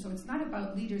position. So it's not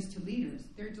about leaders to leaders.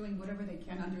 They're doing whatever they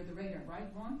can under the radar,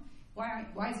 right, Ron?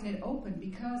 Why isn't it open?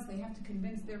 Because they have to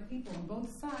convince their people on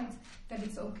both sides that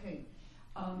it's okay.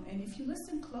 And if you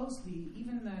listen closely,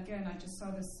 even again, I just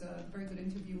saw this very good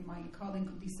interview my colleague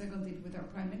Koby did with our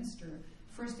Prime Minister,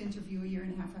 first interview a year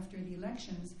and a half after the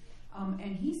elections,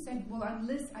 and he said, well,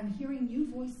 I'm hearing new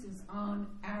voices on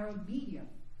Arab media,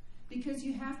 because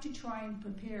you have to try and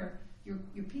prepare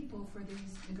your people for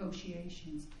these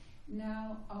negotiations.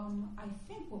 Now, I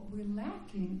think what we're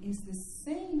lacking is the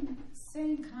same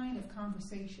kind of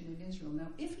conversation in Israel. Now,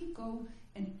 if you go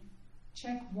and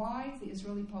check why the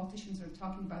Israeli politicians are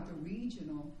talking about the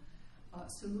regional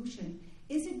solution,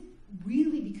 is it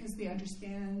really because they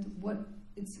understand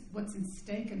what's in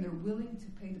stake and they're willing to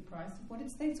pay the price of what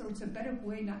it stakes, or it's a better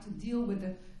way not to deal with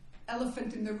the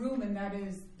elephant in the room, and that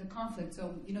is the conflict?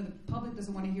 So, the public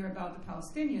doesn't want to hear about the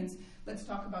Palestinians. Let's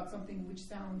talk about something which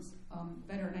sounds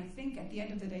better. And I think at the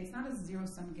end of the day, it's not a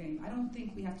zero-sum game. I don't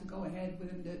think we have to go ahead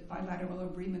with the bilateral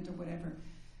agreement or whatever.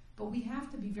 But we have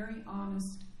to be very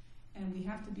honest, and we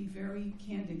have to be very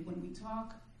candid when we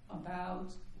talk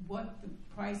about what the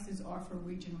prices are for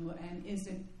regional. And is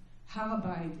it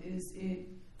Harabait? Is it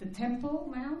the Temple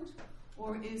Mount?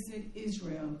 Or is it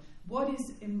Israel? What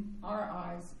is, in our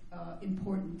eyes,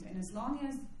 important? And as long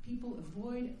as people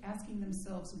avoid asking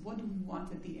themselves, what do we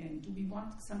want at the end? Do we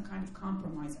want some kind of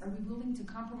compromise? Are we willing to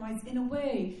compromise in a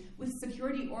way with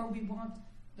security, or we want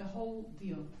the whole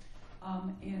deal?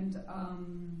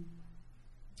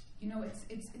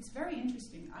 It's very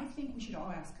interesting. I think we should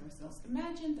all ask ourselves.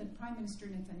 Imagine that Prime Minister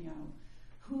Netanyahu,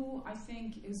 who I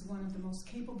think is one of the most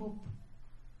capable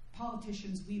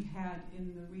politicians we've had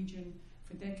in the region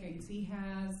for decades. He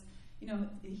has,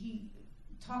 he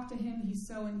talk to him. He's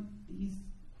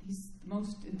the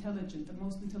most intelligent, the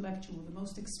most intellectual, the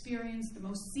most experienced, the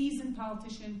most seasoned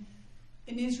politician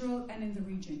in Israel and in the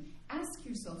region. Ask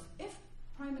yourself, if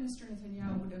Prime Minister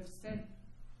Netanyahu would have said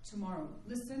tomorrow,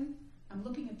 listen, I'm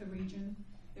looking at the region,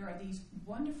 there are these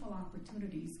wonderful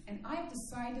opportunities, and I've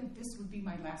decided this would be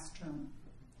my last term.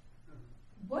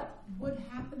 What would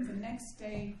happen the next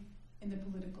day in the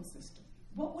political system?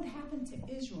 What would happen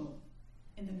to Israel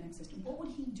in the next system? What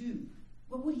would he do?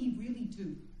 What would he really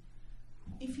do?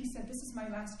 If he said, this is my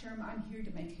last term, I'm here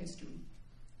to make history.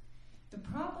 The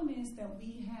problem is that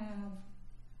we have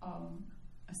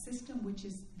a system which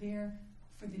is there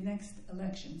for the next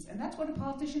elections. And that's what a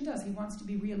politician does. He wants to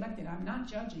be reelected. I'm not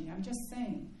judging. I'm just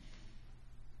saying.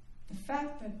 the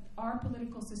fact that our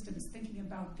political system is thinking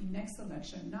about the next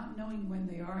election, not knowing when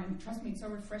they are, and trust me, it's so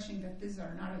refreshing that these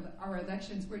are not our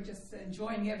elections. We're just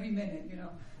enjoying every minute, you know.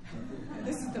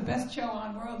 This is the best show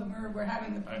on world, and we're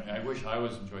having the... I wish I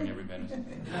was enjoying every minute. Did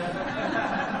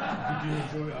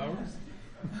you enjoy ours?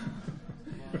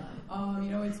 You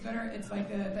know, it's better. It's like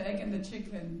the egg and the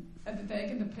chicken, the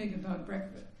egg and the pig about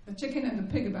breakfast. The chicken and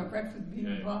the pig about breakfast being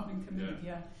involved and committed.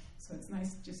 Yeah. So it's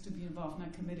nice just to be involved,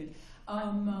 not committed.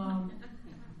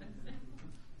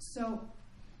 So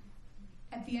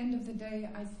at the end of the day,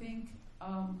 I think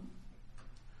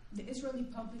the Israeli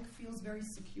public feels very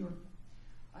secure.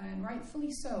 And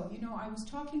rightfully so. You know, I was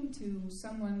talking to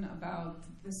someone about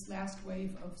this last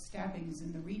wave of stabbings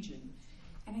in the region.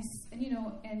 And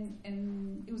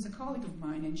it was a colleague of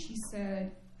mine, and she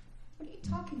said, "What are you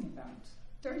talking about?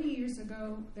 30 years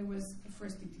ago, there was the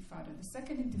first Intifada. The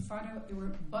second Intifada, there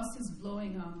were buses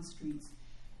blowing on the streets.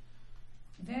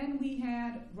 Then we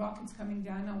had rockets coming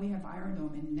down. Now we have Iron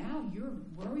Dome. And now you're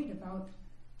worried about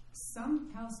some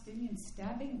Palestinians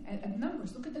stabbing at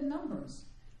numbers. Look at the numbers.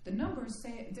 The numbers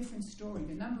say a different story.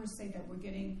 The numbers say that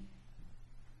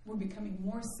we're becoming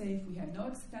more safe. We have no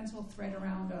existential threat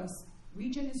around us.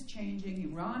 Region is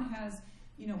changing. Iran has,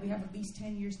 you know, we have at least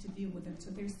 10 years to deal with it. So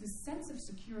there's this sense of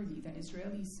security that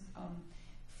Israelis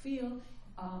feel,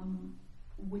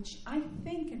 which I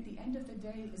think at the end of the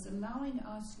day is allowing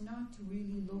us not to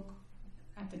really look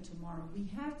at the tomorrow. We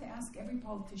have to ask every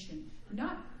politician,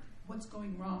 not what's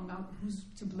going wrong, not who's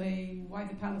to blame, why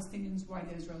the Palestinians, why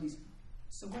the Israelis.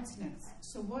 So what's next?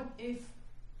 So what if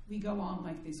we go on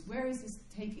like this? Where is this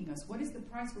taking us? What is the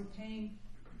price we're paying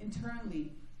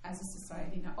internally as a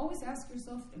society? Now, always ask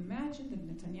yourself, imagine that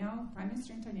Netanyahu, Prime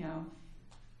Minister Netanyahu,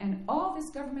 and all this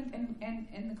government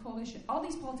and the coalition, all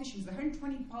these politicians, the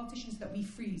 120 politicians that we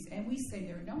freeze, and we say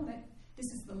there, no, that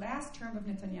this is the last term of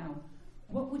Netanyahu.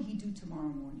 What would he do tomorrow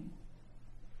morning?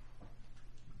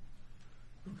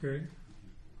 Okay.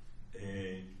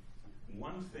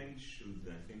 One thing should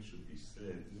be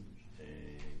said,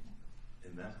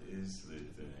 and that is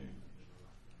that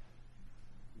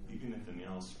Bibi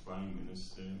Netanyahu's prime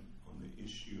minister, on the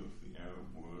issue of the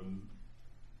Arab world,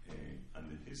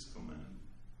 under his command,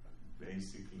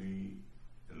 basically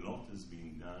a lot is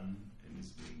being done, and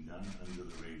is being done under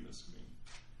the radar screen.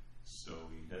 So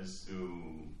he has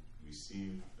to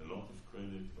receive a lot of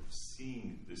credit of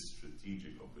seeing this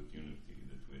strategic opportunity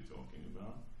that we're talking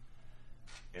about,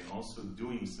 and also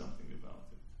doing something about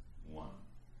it. One.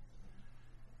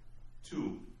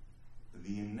 Two,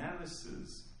 the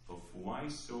analysis of why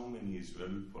so many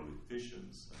Israeli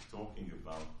politicians are talking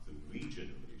about the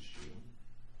regional issue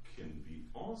can be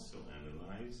also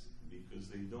analyzed because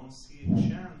they don't see a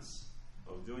chance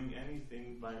of doing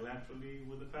anything bilaterally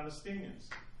with the Palestinians.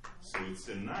 So it's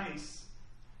a nice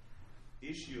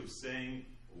issue of saying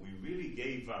we really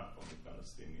gave up on the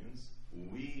Palestinians.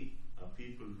 We are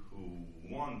people who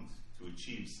want to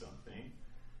achieve something.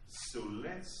 So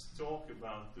let's talk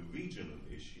about the regional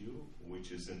issue,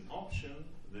 which is an option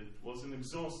that wasn't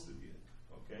exhausted yet,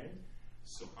 okay?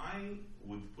 So I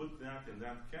would put that in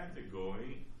that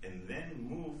category and then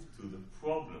move to the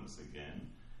problems again,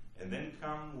 and then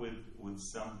come with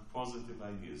some positive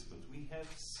ideas. But we have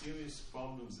serious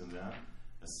problems in that.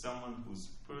 As someone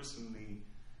who's personally,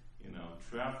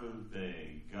 traveled the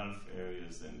Gulf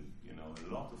areas and,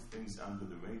 a lot of things under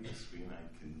the radar screen,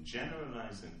 I can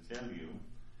generalize and tell you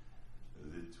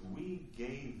that we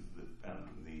gave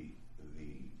the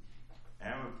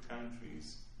Arab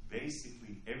countries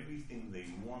basically everything they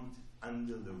want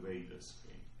under the radar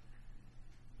screen.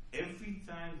 Every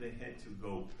time they had to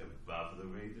go above the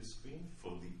radar screen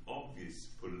for the obvious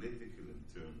political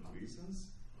internal reasons,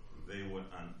 they were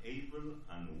unable,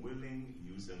 unwilling,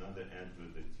 use another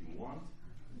adverb that you want,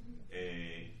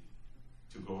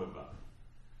 to go above.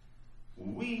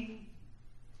 We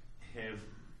have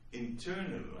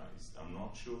internalized, I'm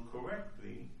not sure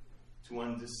correctly, to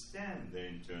understand their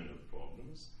internal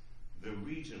problems, the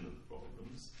regional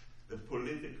problems, the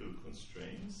political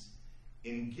constraints,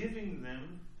 in giving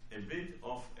them a bit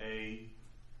of a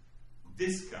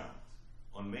discount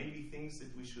on maybe things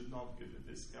that we should not give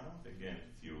a discount. Again,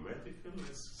 theoretical,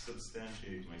 let's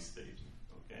substantiate my statement,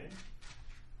 okay?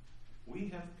 We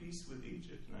have peace with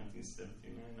Egypt,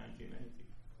 1979, 1980,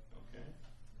 okay?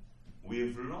 We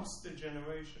have lost a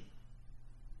generation.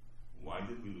 Why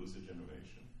did we lose a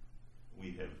generation?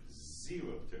 We have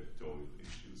zero territorial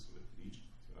issues with Egypt,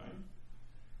 right?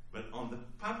 But on the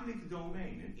public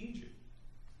domain in Egypt,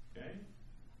 okay?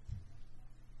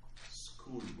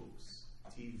 School books,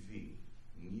 TV,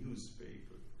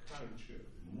 newspaper, culture,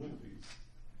 movies,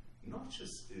 not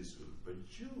just Israel, but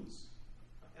Jews.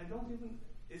 I don't even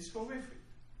It's horrific,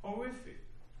 horrific.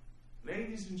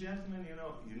 Ladies and gentlemen,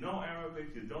 you know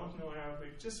Arabic, you don't know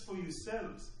Arabic, just for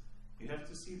yourselves, you have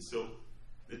to see it. So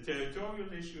the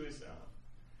territorial issue is out.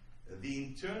 The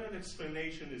internal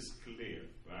explanation is clear,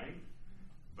 right?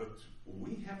 But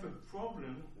we have a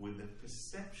problem with the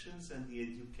perceptions and the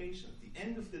education. At the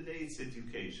end of the day, it's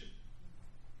education.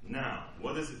 Now,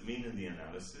 what does it mean in the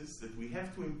analysis? That we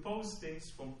have to impose things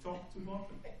from top to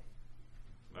bottom,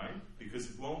 right? Because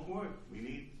it won't work.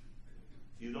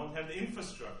 You don't have the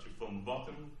infrastructure from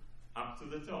bottom up to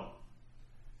the top.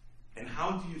 And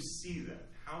how do you see that?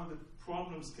 How the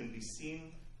problems can be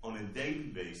seen on a daily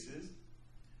basis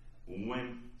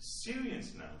when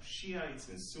Syrians now, Shiites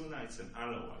and Sunnites and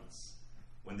Alawites,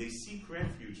 when they seek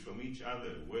refuge from each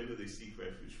other, where do they seek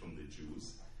refuge? From the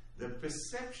Jews. The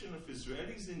perception of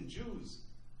Israelis and Jews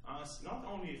are not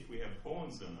only if we have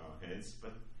horns on our heads,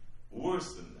 but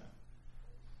worse than that.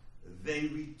 They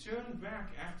return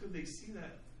back after they see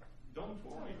that. Don't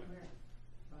worry.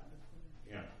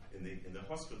 Yeah, in the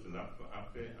hospital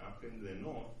up in the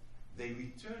north, they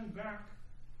return back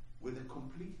with a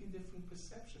completely different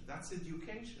perception. That's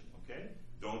education, okay?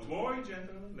 Don't worry,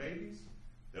 gentlemen, ladies.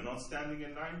 They're not standing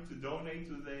in line to donate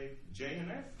to the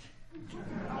JNF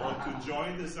or to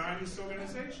join the Zionist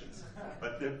organizations.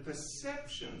 But the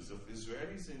perceptions of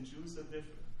Israelis and Jews are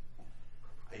different.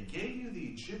 I gave you the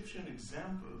Egyptian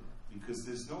example because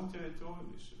there's no territorial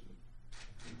issue.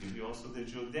 I give you also the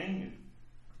Jordanian.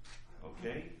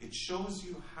 Okay? It shows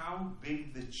you how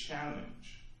big the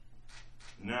challenge.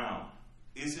 Now,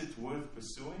 is it worth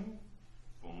pursuing?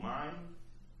 For my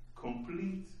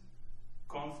complete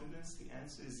confidence, the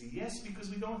answer is yes, because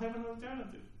we don't have an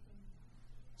alternative.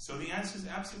 So the answer is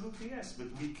absolutely yes, but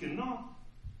we cannot,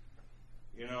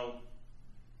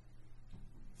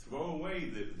 throw away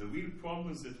the real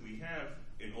problems that we have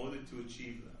in order to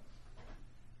achieve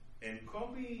that. And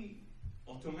Koby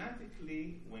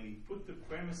automatically, when he put the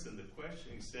premise in the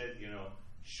question, he said,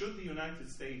 should the United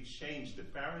States change the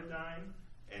paradigm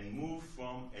and move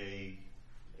from a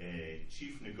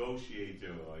chief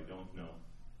negotiator, or I don't know,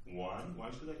 why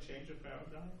should I change the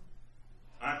paradigm?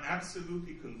 I'm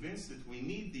absolutely convinced that we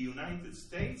need the United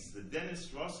States, the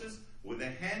Dennis Rosses, with a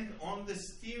hand on the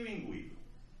steering wheel.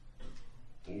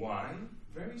 Why?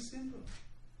 Very simple.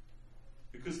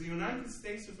 Because the United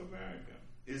States of America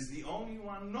is the only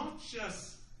one, not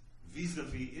just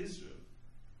vis-a-vis Israel,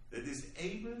 that is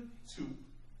able to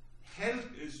help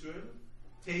Israel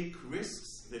take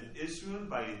risks that Israel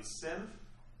by itself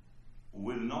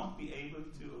will not be able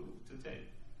to take.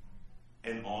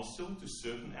 And also to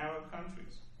certain Arab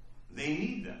countries. They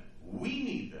need that. We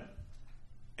need that.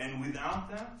 And without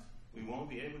that, we won't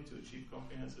be able to achieve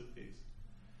comprehensive peace.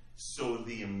 So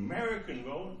the American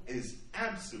role is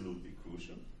absolutely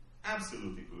crucial.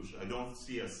 Absolutely crucial. I don't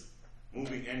see us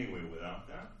moving anywhere without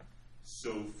that.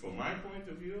 So from my point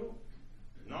of view,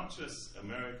 not just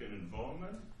American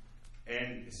involvement,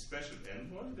 and a special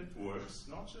envoy that works,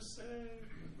 not just,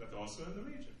 but also in the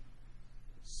region.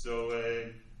 So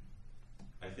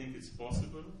I think it's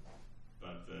possible,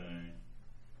 but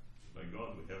by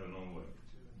God, we have a long way.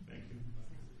 Thank you.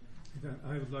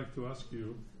 I would like to ask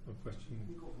you a question.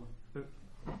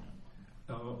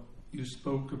 You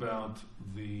spoke about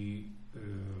the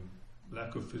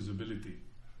lack of feasibility.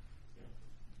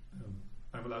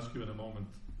 I will ask you in a moment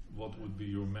what would be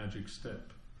your magic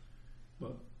step.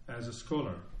 But as a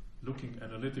scholar, looking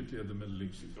analytically at the Middle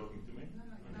East. You're talking to me?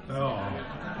 No.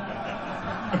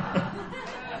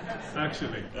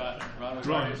 Actually.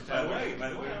 Ron. By the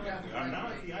way, I'm now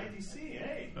at the IDC.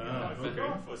 Hey, I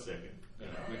forgot for a second.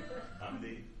 I'm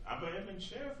the Abba Evan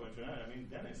chair for tonight. I mean,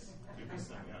 Dennis, give me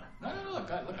some. No,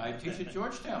 look, I teach at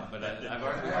Georgetown, but I've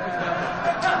already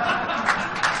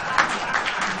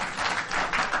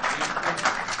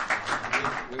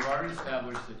we've already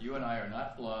established that you and I are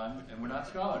not blonde and we're not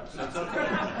scholars, so it's okay.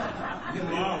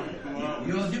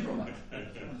 You're a diplomat.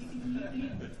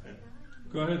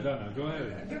 Go ahead, Dana. Go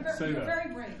ahead. You're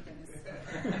very brave, Dennis.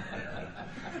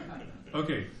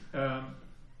 Okay.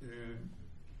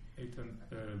 Eytan,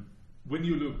 when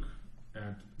you look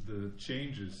at the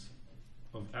changes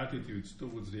of attitudes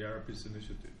towards the Arab Peace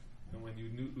Initiative, and when you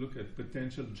look at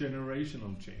potential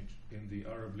generational change in the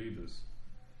Arab leaders,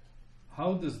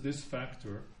 how does this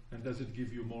factor, and does it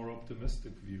give you more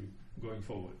optimistic view going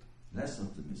forward? Less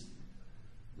optimistic.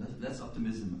 Less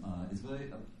optimism is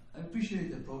very. I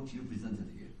appreciate the approach you presented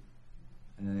here,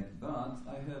 but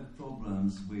I have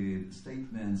problems with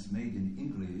statements made in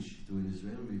English to an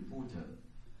Israeli reporter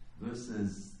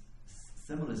versus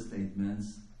similar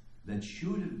statements that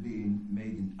should have been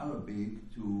made in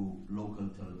Arabic to local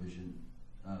television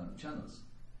channels.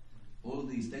 all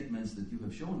the statements that you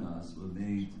have shown us were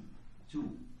made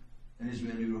to an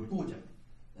Israeli reporter.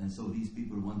 And so these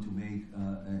people want to make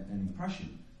an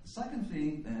impression. The second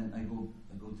thing, and I go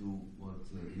to what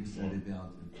you said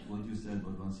about what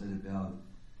one said about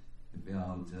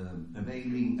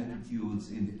prevailing attitudes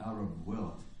in the Arab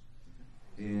world.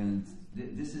 And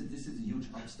this is a huge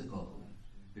obstacle.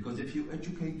 Because if you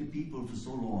educate the people for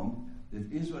so long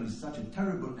that Israel is such a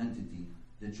terrible entity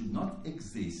that should not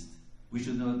exist, we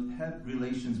should not have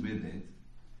relations with it,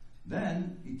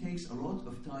 then it takes a lot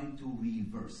of time to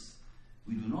reverse.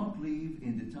 We do not live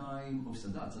in the time of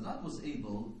Sadat. Sadat was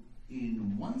able,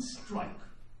 in one strike,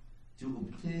 to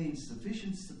obtain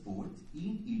sufficient support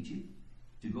in Egypt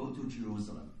to go to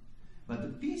Jerusalem. But the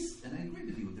peace, and I agree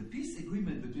with you, the peace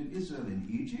agreement between Israel and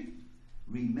Egypt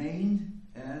remained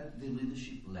at the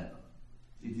leadership level.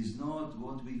 It is not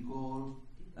what we call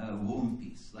warm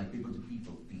peace, like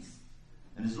people-to-people peace.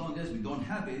 And as long as we don't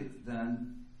have it,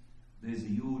 then there's a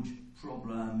huge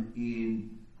problem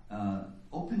in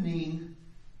opening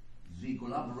the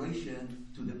collaboration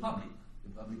to the public.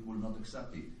 The public will not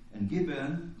accept it. And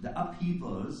given the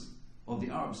upheavals of the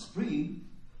Arab Spring,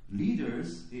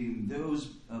 leaders in those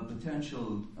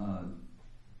potential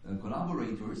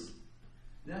collaborators,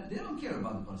 they don't care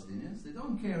about the Palestinians. They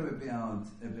don't care about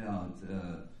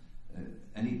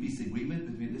any peace agreement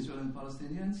between Israel and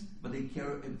Palestinians, but they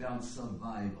care about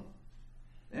survival.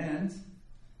 And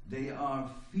they are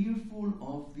fearful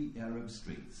of the Arab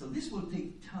Spring. So this will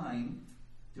take time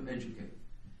to educate.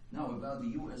 Now about the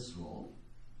U.S. role.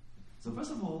 So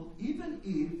first of all, even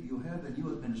if you have a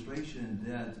new administration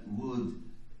that would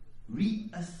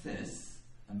reassess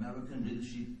American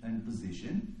leadership and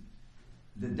position,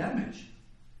 the damage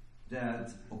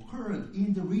that occurred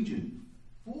in the region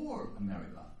for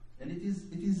America, and it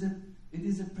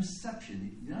is a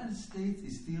perception. The United States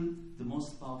is still the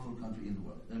most powerful country in the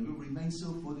world, and will remain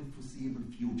so for the foreseeable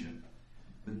future.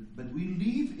 But we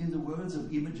live in the worlds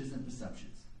of images and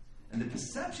perceptions. And the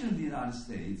perception of the United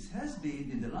States has been,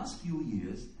 in the last few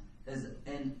years, as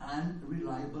an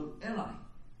unreliable ally.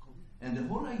 And the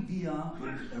whole idea of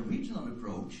a regional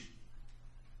approach,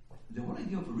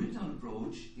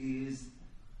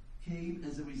 came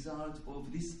as a result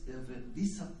of this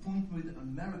disappointment with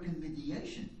American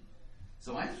mediation.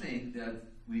 So I think that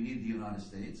we need the United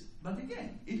States, but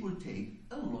again, it will take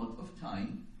a lot of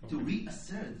time to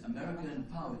reassert American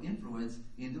power influence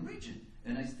in the region.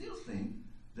 And I still think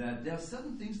that there are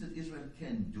certain things that Israel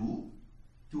can do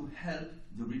to help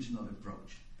the regional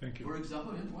approach. Thank you. For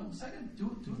example, one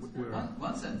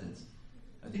sentence.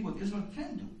 I think what Israel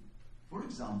can do, for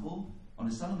example, on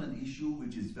a settlement issue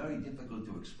which is very difficult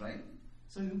to explain,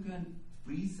 so you can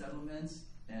freeze settlements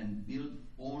and build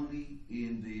only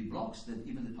in the blocks that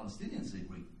even the Palestinians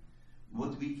agree.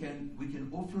 What we can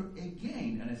offer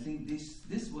again, and I think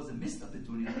this was a missed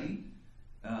opportunity,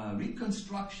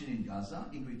 reconstruction in Gaza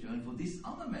in return for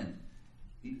disarmament.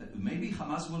 Maybe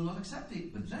Hamas will not accept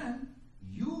it, but then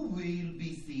you will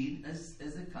be seen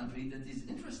as a country that is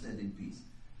interested in peace.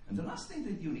 And the last thing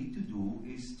that you need to do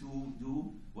is to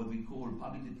do what we call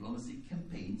public diplomacy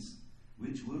campaigns,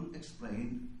 which will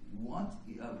explain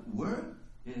where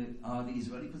are the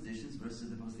Israeli positions versus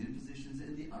the Palestinian positions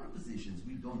and the Arab positions.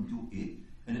 We don't do it,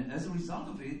 and as a result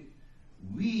of it,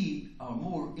 we are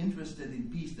more interested in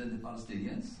peace than the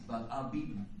Palestinians, but are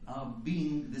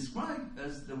being described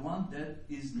as the one that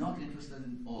is not interested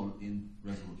in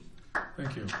resolution.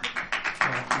 Thank you.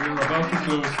 We're about to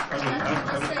close. I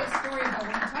will say a story about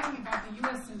when we're talking about the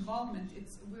U.S. involvement.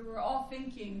 We were all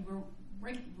thinking,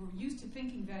 we're used to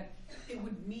thinking that it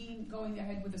would mean going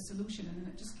ahead with a solution.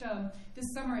 And just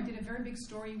this summer, I did a very big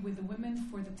story with the Women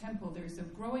for the Temple. There's a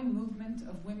growing movement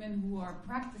of women who are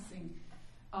practicing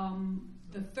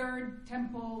the third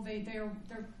temple. They're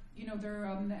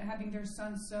having their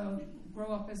sons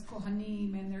grow up as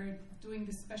Kohanim, and they're doing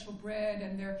this special bread,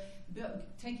 and they're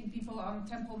taking people on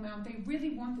Temple Mount. They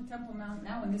really want the Temple Mount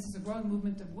now, and this is a growing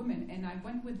movement of women. And I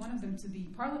went with one of them to the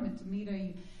parliament to meet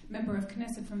a member of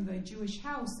Knesset from the Jewish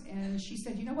house, and she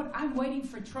said, "You know what? I'm waiting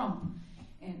for Trump."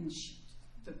 And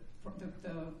the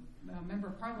member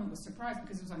of parliament was surprised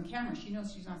because it was on camera. She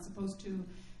knows she's not supposed to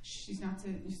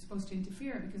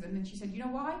interfere, and then she said, "You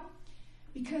know why?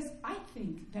 Because I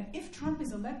think that if Trump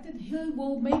is elected, he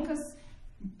will make us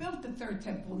build the third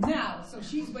temple now." So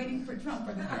she's waiting for Trump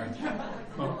for the third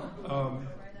temple.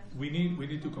 We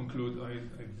need to conclude.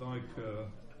 I'd like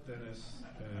Dennis,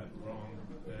 Ron,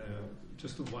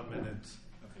 just a 1 minute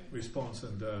response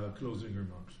and closing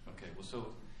remarks. Okay. Well,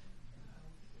 so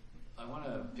I want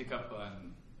to pick up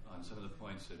on some of the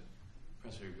points that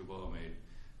Professor Gilboa made.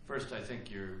 First, I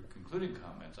think your concluding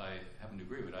comments, I happen to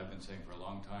agree with. I've been saying for a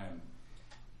long time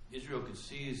Israel could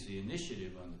seize the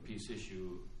initiative on the peace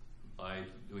issue by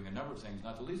doing a number of things,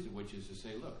 not the least of which is to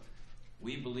say, look,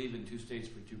 we believe in 2 states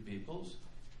for 2 peoples,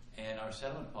 and our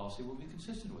settlement policy will be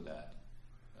consistent with that.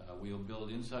 We'll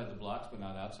build inside the blocks, but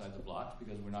not outside the blocks,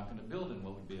 because we're not going to build in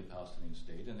what would be a Palestinian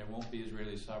state, and there won't be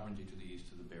Israeli sovereignty to the east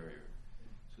of the barrier.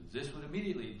 So this would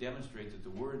immediately demonstrate that the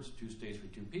words 2 states for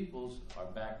 2 peoples are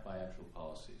backed by actual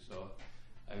policy. So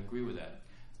I agree with that.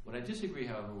 What I disagree,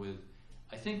 however, with,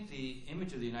 I think the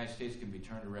image of the United States can be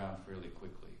turned around fairly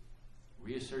quickly.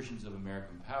 Reassertions of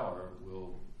American power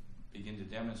will begin to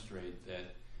demonstrate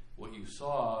that what you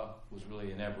saw was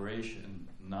really an aberration,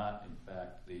 not, in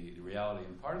fact, the reality.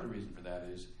 And part of the reason for that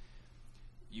is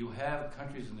you have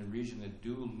countries in the region that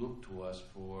do look to us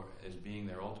as being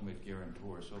their ultimate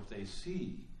guarantor. So if they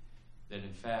see that,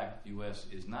 in fact, the U.S.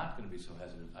 is not going to be so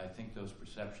hesitant, I think those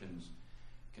perceptions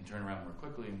can turn around more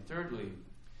quickly. And thirdly,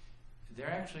 there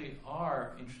actually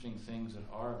are interesting things that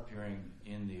are appearing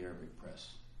in the Arabic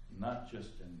press, not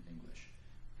just in English.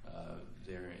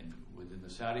 Within the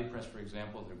Saudi press, for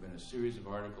example, there have been a series of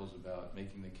articles about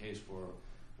making the case for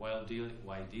why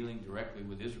dealing directly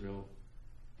with Israel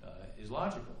is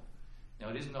logical. Now,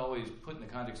 it isn't always put in the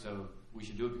context of we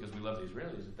should do it because we love the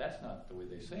Israelis. That's not the way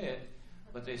they say it.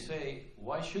 But they say,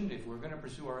 why shouldn't, if we're going to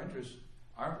pursue our interests,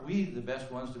 aren't we the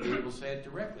best ones to be able to say it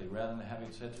directly rather than having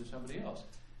it said through somebody else?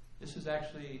 This is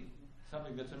actually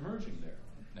something that's emerging there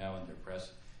now in their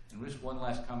press. And just one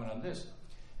last comment on this.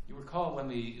 You recall when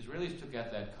the Israelis took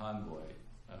out that convoy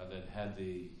that had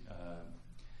the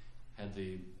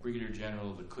Brigadier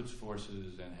General of the Quds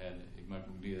forces and had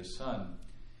Igmagdia's son.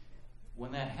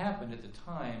 When that happened at the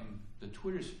time, the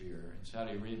Twitter sphere in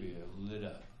Saudi Arabia lit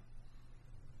up.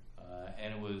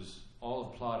 And it was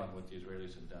all applauding what the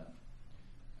Israelis had done.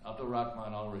 Abdul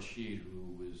Rahman al-Rashid,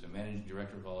 who was a managing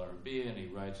director of Al Arabiya, and he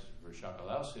writes for Shaq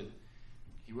al-Awsid,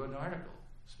 he wrote an article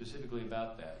specifically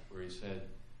about that, where he said,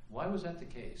 why was that the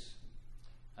case?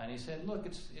 And he said, look,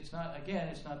 it's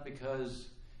not because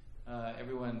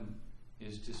everyone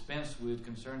is dispensed with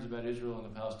concerns about Israel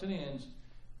and the Palestinians,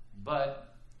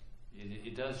 but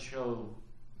it does show,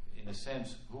 in a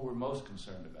sense, who we're most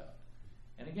concerned about.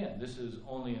 And again, this is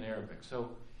only in Arabic.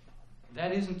 So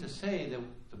that isn't to say that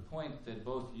the point that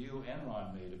both you and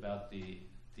Ron made about the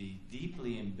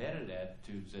deeply embedded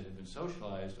attitudes that have been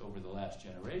socialized over the last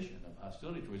generation of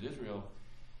hostility towards Israel,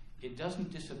 it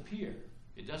doesn't disappear.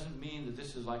 It doesn't mean that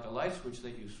this is like a light switch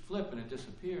that you flip and it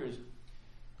disappears.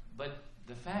 But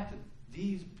the fact that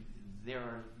there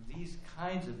are these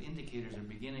kinds of indicators are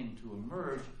beginning to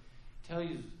emerge tell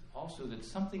you also that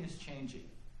something is changing.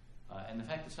 And the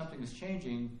fact that something is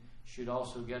changing should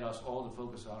also get us all to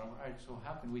focus on, all right, so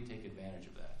how can we take advantage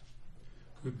of that?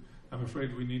 Good. I'm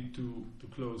afraid we need to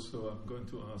close, so I'm going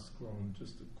to ask Ron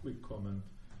just a quick comment.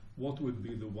 What would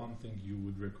be the one thing you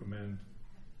would recommend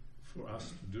for us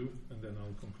to do? And then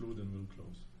I'll conclude and we'll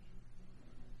close.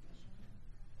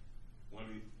 Well,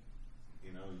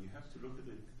 you have to look at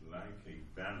it like a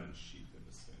balance sheet in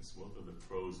a sense. What are the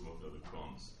pros, what are the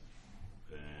cons?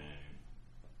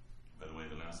 By the way,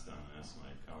 the last time I asked my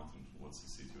accountant, what's the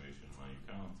situation in my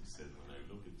account? He said, when I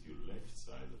look at your left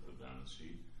side of the balance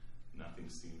sheet, nothing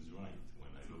seems right.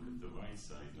 When I look at the right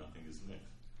side, nothing is left.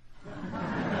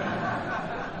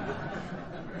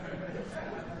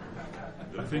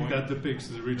 I think that depicts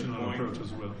the regional approach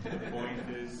as well. The point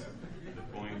is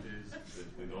that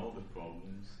with all the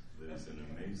problems, there is an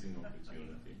amazing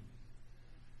opportunity.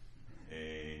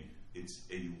 It's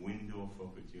a window of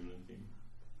opportunity.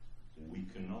 We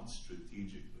cannot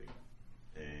strategically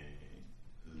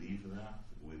leave that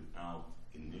without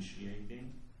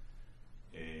initiating,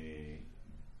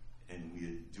 and we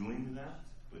are doing that,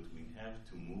 but we have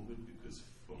to move it because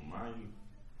from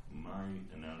my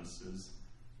analysis,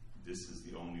 this is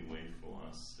the only way for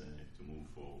us to move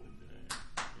forward.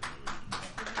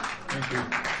 Thank you.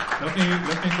 Let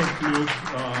me conclude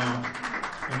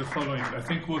in the following. I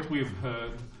think what we've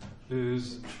heard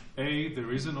is, A,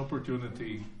 there is an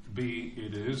opportunity. B,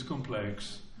 it is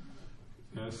complex.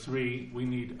 3, we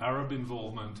need Arab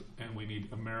involvement and we need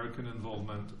American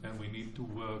involvement and we need to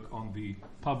work on the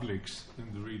publics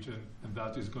in the region, and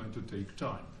that is going to take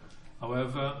time.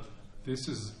 However, this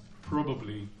is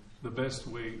probably the best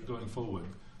way going forward.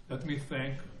 Let me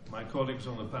thank my colleagues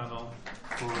on the panel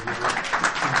for their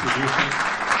contributions,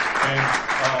 and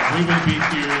we will be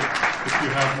here if you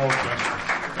have more questions.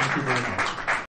 Thank you very much.